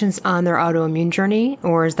with patients on their autoimmune journey,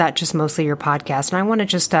 or is that just mostly your podcast? And I want to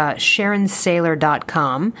just,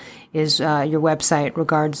 SharonSayler.com is your website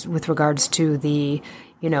with regards to the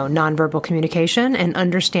nonverbal communication, and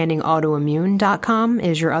understandingautoimmune.com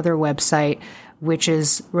is your other website, which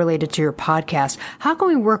is related to your podcast. How can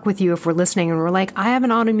we work with you if we're listening and we're like, I have an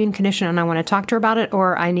autoimmune condition and I want to talk to her about it,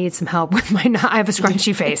 or I need some help with I have a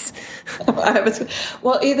scrunchy face?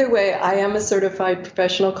 Well, either way, I am a certified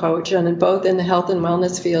professional coach, and both in the health and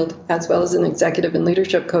wellness field, as well as in executive and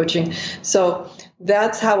leadership coaching. So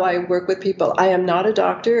that's how I work with people. I am not a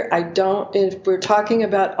doctor. If we're talking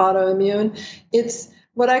about autoimmune, it's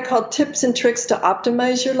what I call tips and tricks to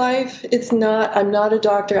optimize your life. I'm not a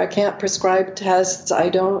doctor. I can't prescribe tests. I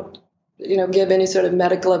don't, give any sort of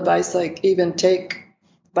medical advice, like even take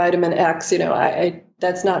vitamin X.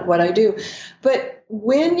 That's not what I do. But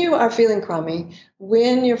when you are feeling crummy,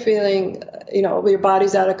 when you're feeling, your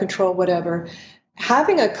body's out of control, whatever,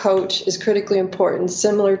 having a coach is critically important,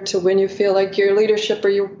 similar to when you feel like your leadership or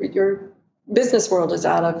your business world is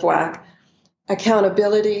out of whack.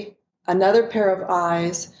 Accountability, another pair of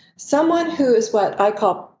eyes, someone who is what I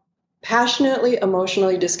call passionately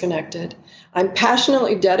emotionally disconnected. I'm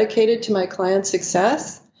passionately dedicated to my client's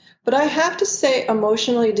success, but I have to say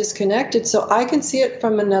emotionally disconnected so I can see it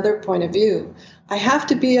from another point of view. I have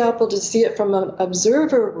to be able to see it from an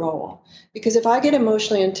observer role, because if I get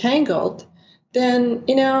emotionally entangled, then,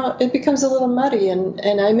 it becomes a little muddy,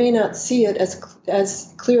 and I may not see it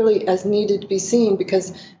as clearly as needed to be seen,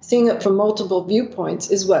 because seeing it from multiple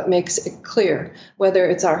viewpoints is what makes it clear. Whether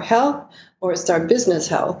it's our health or it's our business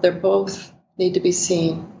health, they both need to be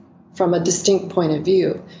seen from a distinct point of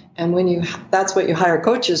view. And that's what you hire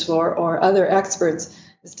coaches for, or other experts,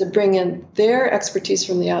 is to bring in their expertise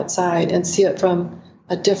from the outside and see it from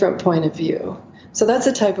a different point of view. So that's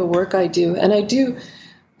the type of work I do. And I do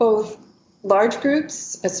both large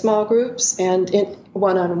groups, small groups, and in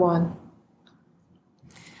one-on-one.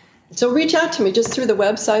 So reach out to me just through the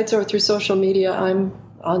websites or through social media. I'm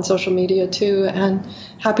on social media too, and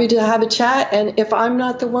happy to have a chat. And if I'm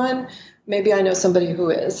not the one, maybe I know somebody who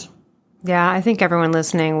is. Yeah, I think everyone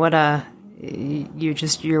listening,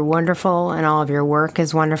 you're wonderful, and all of your work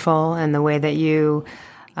is wonderful, and the way that you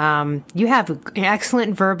have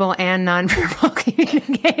excellent verbal and nonverbal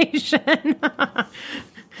communication.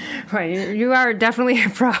 Right. You are definitely a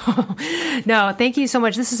pro. No, thank you so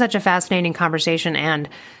much. This is such a fascinating conversation and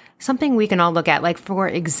something we can all look at. Like, for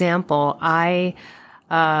example, like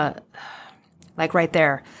right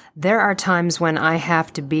there are times when I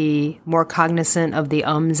have to be more cognizant of the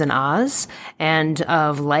ums and ahs and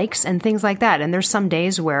of likes and things like that. And there's some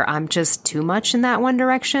days where I'm just too much in that one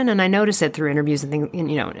direction. And I notice it through interviews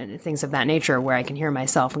and things of that nature, where I can hear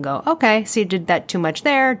myself and go, okay, so you did that too much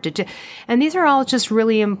there. And these are all just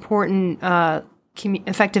really important,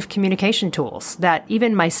 effective communication tools that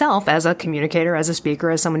even myself, as a communicator, as a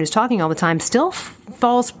speaker, as someone who's talking all the time, still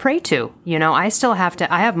falls prey to. I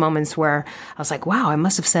have moments where I was like, wow, I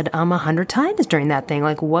must have said 100 times during that thing.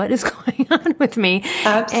 Like, what is going on with me?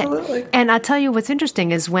 Absolutely. And I'll tell you what's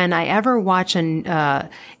interesting is when I ever watch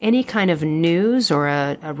any kind of news or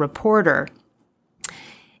a reporter,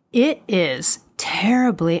 it is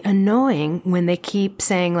terribly annoying when they keep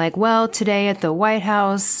saying, like, well, today at the White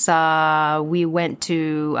House, we went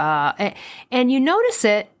to, and you notice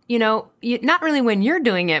it, not really when you're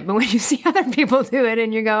doing it, but when you see other people do it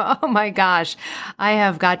and you go, oh my gosh, I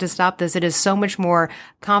have got to stop this. It is so much more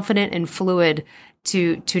confident and fluid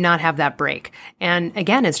to not have that break. And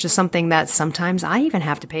again, it's just something that sometimes I even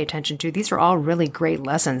have to pay attention to. These are all really great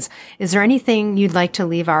lessons. Is there anything you'd like to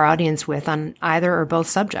leave our audience with on either or both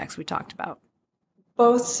subjects we talked about?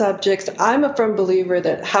 Both subjects. I'm a firm believer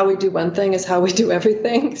that how we do one thing is how we do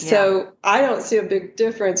everything. Yeah. So I don't see a big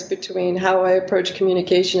difference between how I approach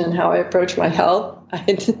communication and how I approach my health.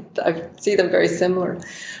 I see them very similar.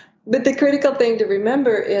 But the critical thing to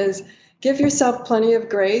remember is give yourself plenty of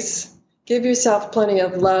grace. Give yourself plenty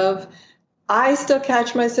of love. I still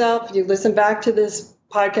catch myself. You listen back to this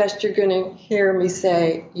podcast, you're going to hear me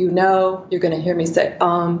say, you're going to hear me say,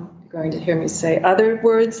 you're going to hear me say other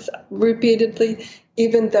words repeatedly,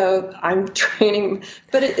 even though I'm training.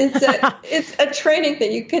 But it's a training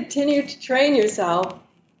thing. You continue to train yourself.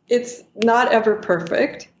 It's not ever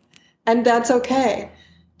perfect, and that's okay.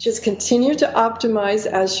 Just continue to optimize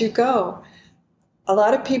as you go. A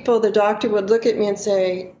lot of people, the doctor would look at me and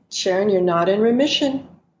say, Sharon, you're not in remission.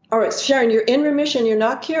 Or Sharon, you're in remission, you're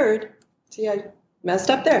not cured. See, I messed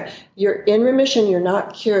up there. You're in remission, you're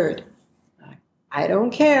not cured. I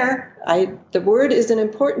don't care. The word isn't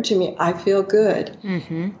important to me. I feel good.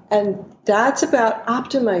 Mm-hmm. And that's about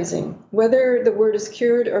optimizing. Whether the word is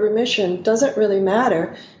cured or remission doesn't really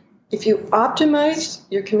matter. If you optimize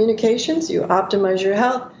your communications, you optimize your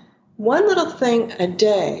health. One little thing a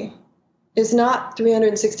day is not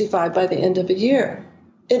 365 by the end of a year.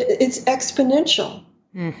 It's exponential.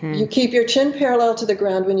 Mm-hmm. You keep your chin parallel to the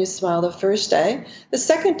ground when you smile the first day. The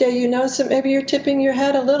second day, you notice that maybe you're tipping your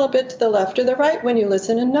head a little bit to the left or the right when you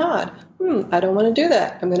listen and nod. I don't want to do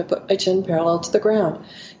that. I'm going to put my chin parallel to the ground.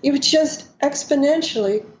 You've just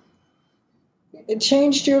exponentially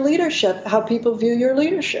changed your leadership, how people view your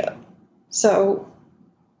leadership. So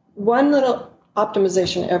one little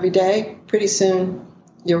optimization every day, pretty soon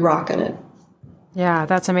you're rocking it. Yeah,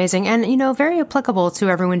 that's amazing. And, very applicable to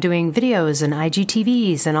everyone doing videos and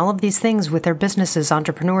IGTVs and all of these things with their businesses,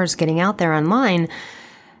 entrepreneurs getting out there online.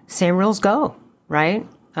 Same rules go, right?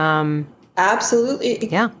 Absolutely.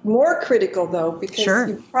 Yeah. More critical, though, because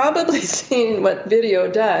you've probably seen what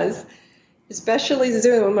video does, especially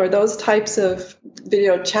Zoom or those types of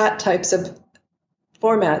video chat types of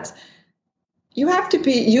formats. You have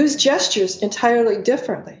to use gestures entirely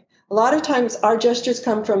differently. A lot of times our gestures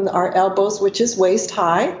come from our elbows, which is waist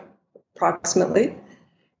high, approximately.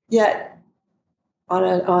 Yet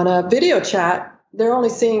on a video chat, they're only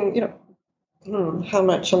seeing, how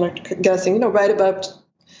much am I guessing?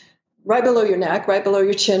 Right below your neck, right below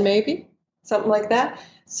your chin, maybe, something like that.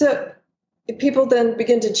 So people then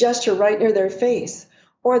begin to gesture right near their face,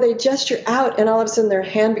 or they gesture out and all of a sudden their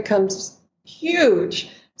hand becomes huge.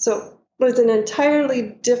 So with an entirely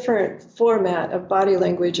different format of body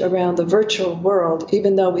language around the virtual world,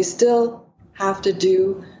 even though we still have to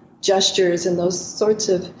do gestures and those sorts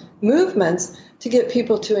of movements to get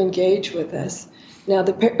people to engage with us. Now,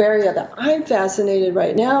 the area that I'm fascinated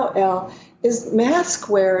right now, Elle, is mask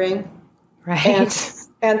wearing, right,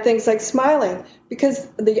 and things like smiling, because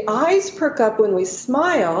the eyes perk up when we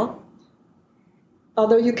smile,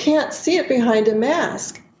 although you can't see it behind a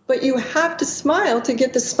mask. But you have to smile to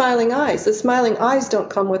get the smiling eyes. The smiling eyes don't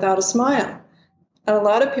come without a smile. And a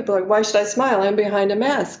lot of people are like, why should I smile? I'm behind a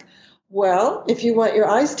mask. Well, if you want your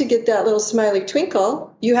eyes to get that little smiley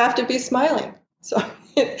twinkle, you have to be smiling. So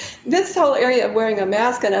this whole area of wearing a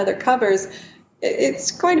mask and other covers,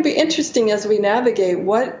 it's going to be interesting as we navigate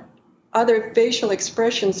what other facial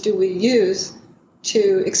expressions do we use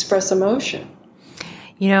to express emotion.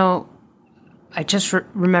 You know, I just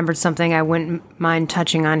remembered something I wouldn't mind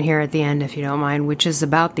touching on here at the end, if you don't mind, which is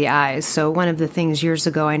about the eyes. So one of the things years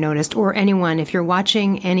ago I noticed, or anyone, if you're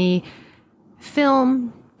watching any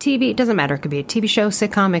film, TV, it doesn't matter. It could be a TV show,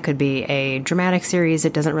 sitcom, it could be a dramatic series.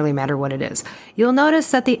 It doesn't really matter what it is. You'll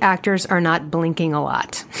notice that the actors are not blinking a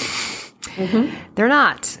lot. Mm-hmm. They're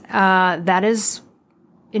not. That is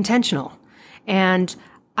intentional. And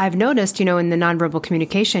I've noticed, in the nonverbal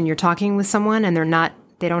communication, you're talking with someone and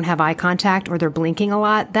they don't have eye contact or they're blinking a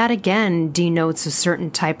lot. That again denotes a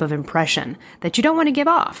certain type of impression that you don't want to give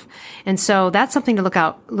off. And so that's something to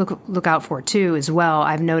look out for too as well.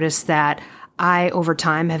 I've noticed that I, over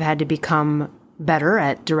time, have had to become better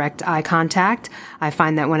at direct eye contact. I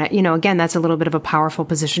find that when again, that's a little bit of a powerful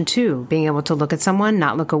position too, being able to look at someone,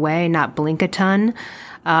 not look away, not blink a ton.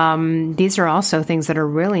 These are also things that are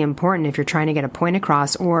really important if you're trying to get a point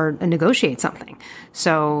across or negotiate something.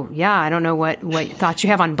 So yeah, I don't know what thoughts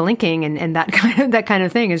you have on blinking and that kind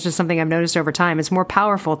of thing is just something I've noticed over time. It's more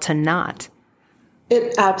powerful to not.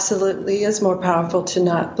 It absolutely is more powerful to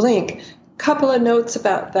not blink. Couple of notes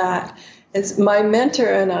about that is my mentor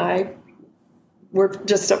and I, we're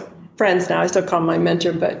just friends now. I still call him my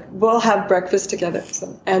mentor, but we'll have breakfast together.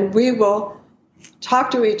 And we will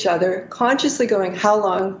talk to each other, consciously going, how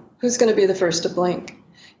long, who's going to be the first to blink?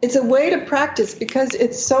 It's a way to practice because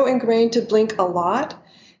it's so ingrained to blink a lot.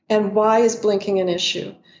 And why is blinking an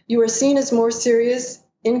issue? You are seen as more serious,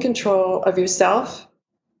 in control of yourself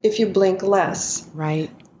if you blink less. Right.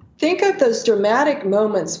 Think of those dramatic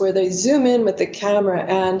moments where they zoom in with the camera.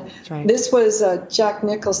 And right. This was a Jack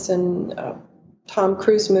Nicholson, Tom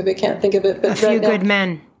Cruise movie. I can't think of it. But A Few Good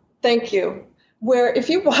Men. Thank you. Where if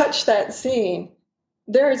you watch that scene,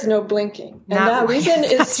 there is no blinking. And that reason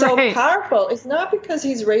is so powerful. It's not because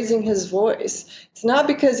he's raising his voice. It's not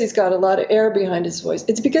because he's got a lot of air behind his voice.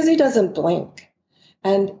 It's because he doesn't blink.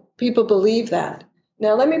 And people believe that.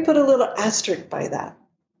 Now, let me put a little asterisk by that.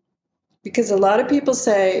 Because a lot of people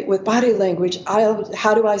say, with body language,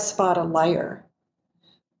 how do I spot a liar?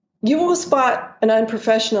 You will spot an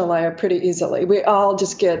unprofessional liar pretty easily. We all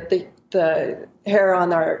just get the hair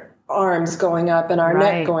on our arms going up and our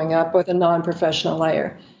neck going up with a non-professional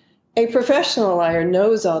liar. A professional liar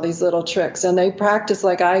knows all these little tricks, and they practice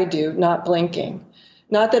like I do, not blinking.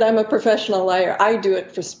 Not that I'm a professional liar. I do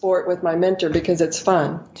it for sport with my mentor because it's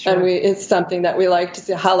fun. Sure. And it's something that we like to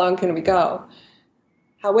see. How long can we go?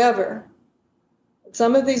 However,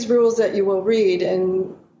 some of these rules that you will read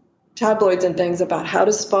in tabloids and things about how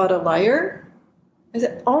to spot a liar, is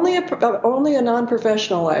it only a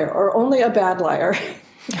non-professional liar or only a bad liar?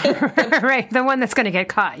 Right, the one that's going to get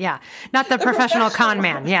caught, yeah. Not the professional con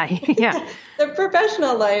man, yeah. The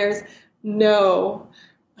professional liars know.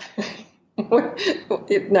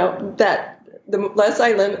 That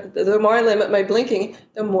the more I limit my blinking,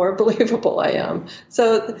 the more believable I am.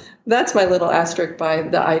 So that's my little asterisk by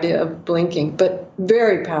the idea of blinking, but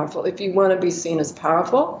very powerful. If you want to be seen as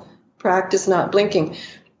powerful, practice not blinking.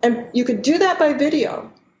 And you could do that by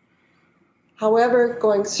video. However,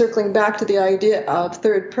 circling back to the idea of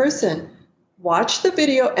third person, watch the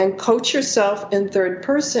video and coach yourself in third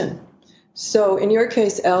person. So in your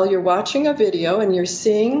case, Elle, you're watching a video and you're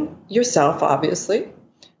seeing yourself, obviously,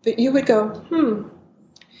 but you would go,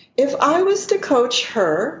 if I was to coach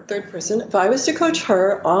her, third person, if I was to coach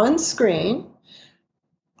her on screen,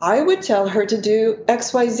 I would tell her to do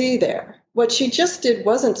XYZ there. What she just did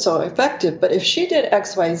wasn't so effective, but if she did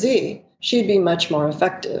XYZ, she'd be much more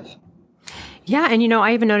effective. Yeah, and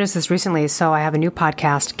I even noticed this recently. So I have a new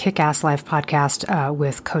podcast, Kick-Ass Life podcast,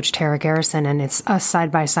 with Coach Tara Garrison, and it's us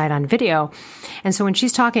side by side on video. And so when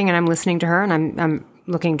she's talking and I'm listening to her and I'm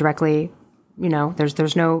looking directly,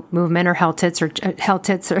 there's no movement or head tilts or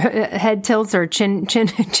head tilts or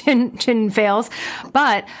chin fails,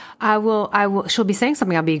 but she'll be saying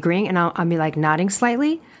something, I'll be agreeing, and I'll be like nodding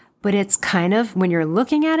slightly. But it's kind of, when you're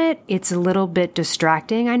looking at it, it's a little bit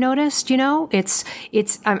distracting, I noticed,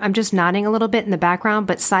 I'm just nodding a little bit in the background,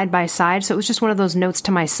 but side by side. So it was just one of those notes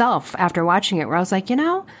to myself after watching it where I was like,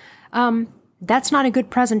 that's not a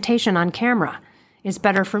good presentation on camera. It's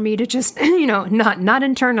better for me to just, not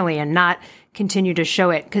internally and not continue to show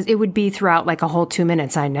it, because it would be throughout like a whole 2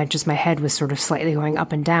 minutes. My head was sort of slightly going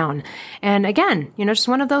up and down. And again, just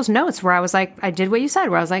one of those notes where I was like, I did what you said,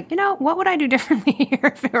 where I was like, what would I do differently here?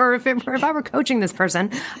 If I were coaching this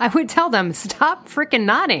person, I would tell them, stop freaking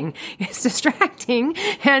nodding. It's distracting.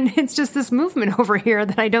 And it's just this movement over here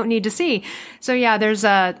that I don't need to see. So yeah, there's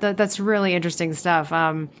that's really interesting stuff.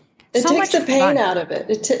 It takes the pain out of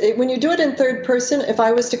it. When you do it in third person, if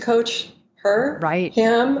I was to coach her, right,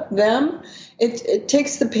 him, them, it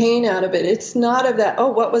takes the pain out of it. It's not of that,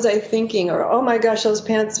 oh, what was I thinking? Or, oh my gosh, those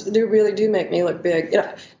pants really do make me look big.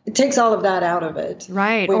 It takes all of that out of it.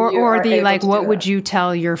 Right. Or the like, what would you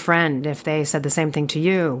tell your friend if they said the same thing to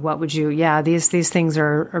you? What would you, these things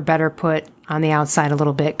are better put on the outside a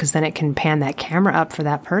little bit, because then it can pan that camera up for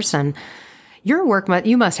that person. Your work,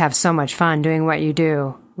 you must have so much fun doing what you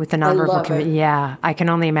do with the nonverbal community. Yeah, I can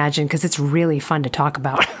only imagine, because it's really fun to talk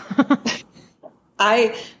about.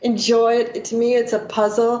 I enjoy it. To me, it's a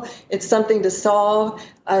puzzle. It's something to solve.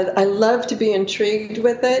 I love to be intrigued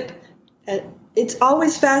with it. It's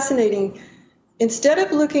always fascinating. Instead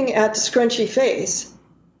of looking at the scrunchy face,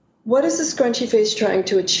 what is the scrunchy face trying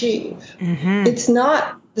to achieve? Mm-hmm. It's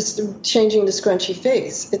not changing the scrunchy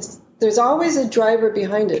face. There's always a driver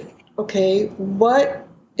behind it. Okay, what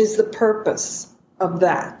is the purpose of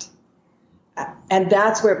that? And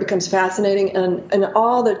that's where it becomes fascinating. And in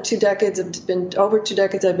all the 2 decades, over 2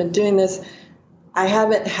 decades I've been doing this, I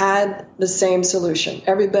haven't had the same solution.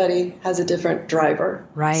 Everybody has a different driver.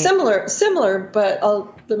 Right. Similar, but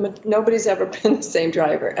nobody's ever been the same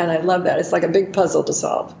driver. And I love that. It's like a big puzzle to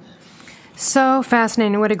solve. So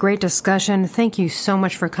fascinating. What a great discussion. Thank you so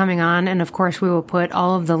much for coming on. And of course, we will put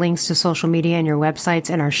all of the links to social media and your websites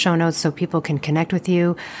in our show notes so people can connect with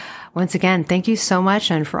you. Once again, thank you so much,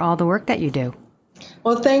 and for all the work that you do.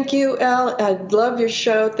 Well, thank you, Elle. I love your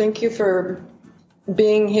show. Thank you for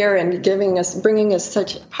being here and bringing us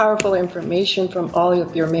such powerful information from all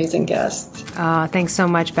of your amazing guests. Thanks so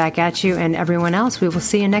much. Back at you, and everyone else. We will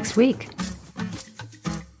see you next week.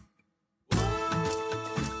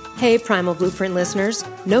 Hey, Primal Blueprint listeners.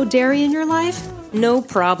 No dairy in your life? No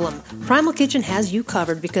problem. Primal Kitchen has you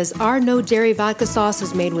covered, because our no dairy vodka sauce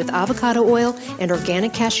is made with avocado oil and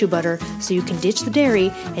organic cashew butter, so you can ditch the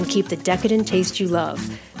dairy and keep the decadent taste you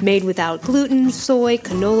love. Made without gluten, soy,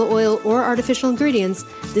 canola oil, or artificial ingredients,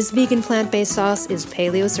 this vegan plant-based sauce is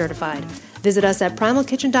paleo certified. Visit us at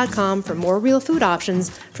primalkitchen.com for more real food options,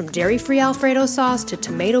 from dairy-free Alfredo sauce to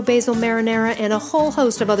tomato basil marinara and a whole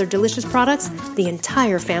host of other delicious products the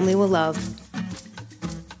entire family will love.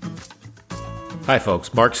 Hi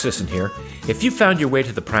folks, Mark Sisson here. If you found your way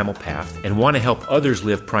to the Primal Path and want to help others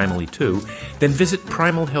live primally too, then visit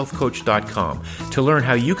primalhealthcoach.com to learn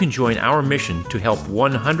how you can join our mission to help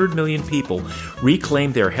 100 million people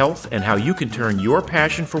reclaim their health, and how you can turn your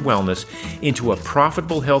passion for wellness into a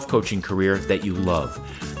profitable health coaching career that you love.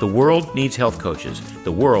 The world needs health coaches.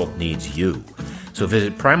 The world needs you. So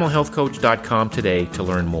visit primalhealthcoach.com today to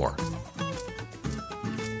learn more.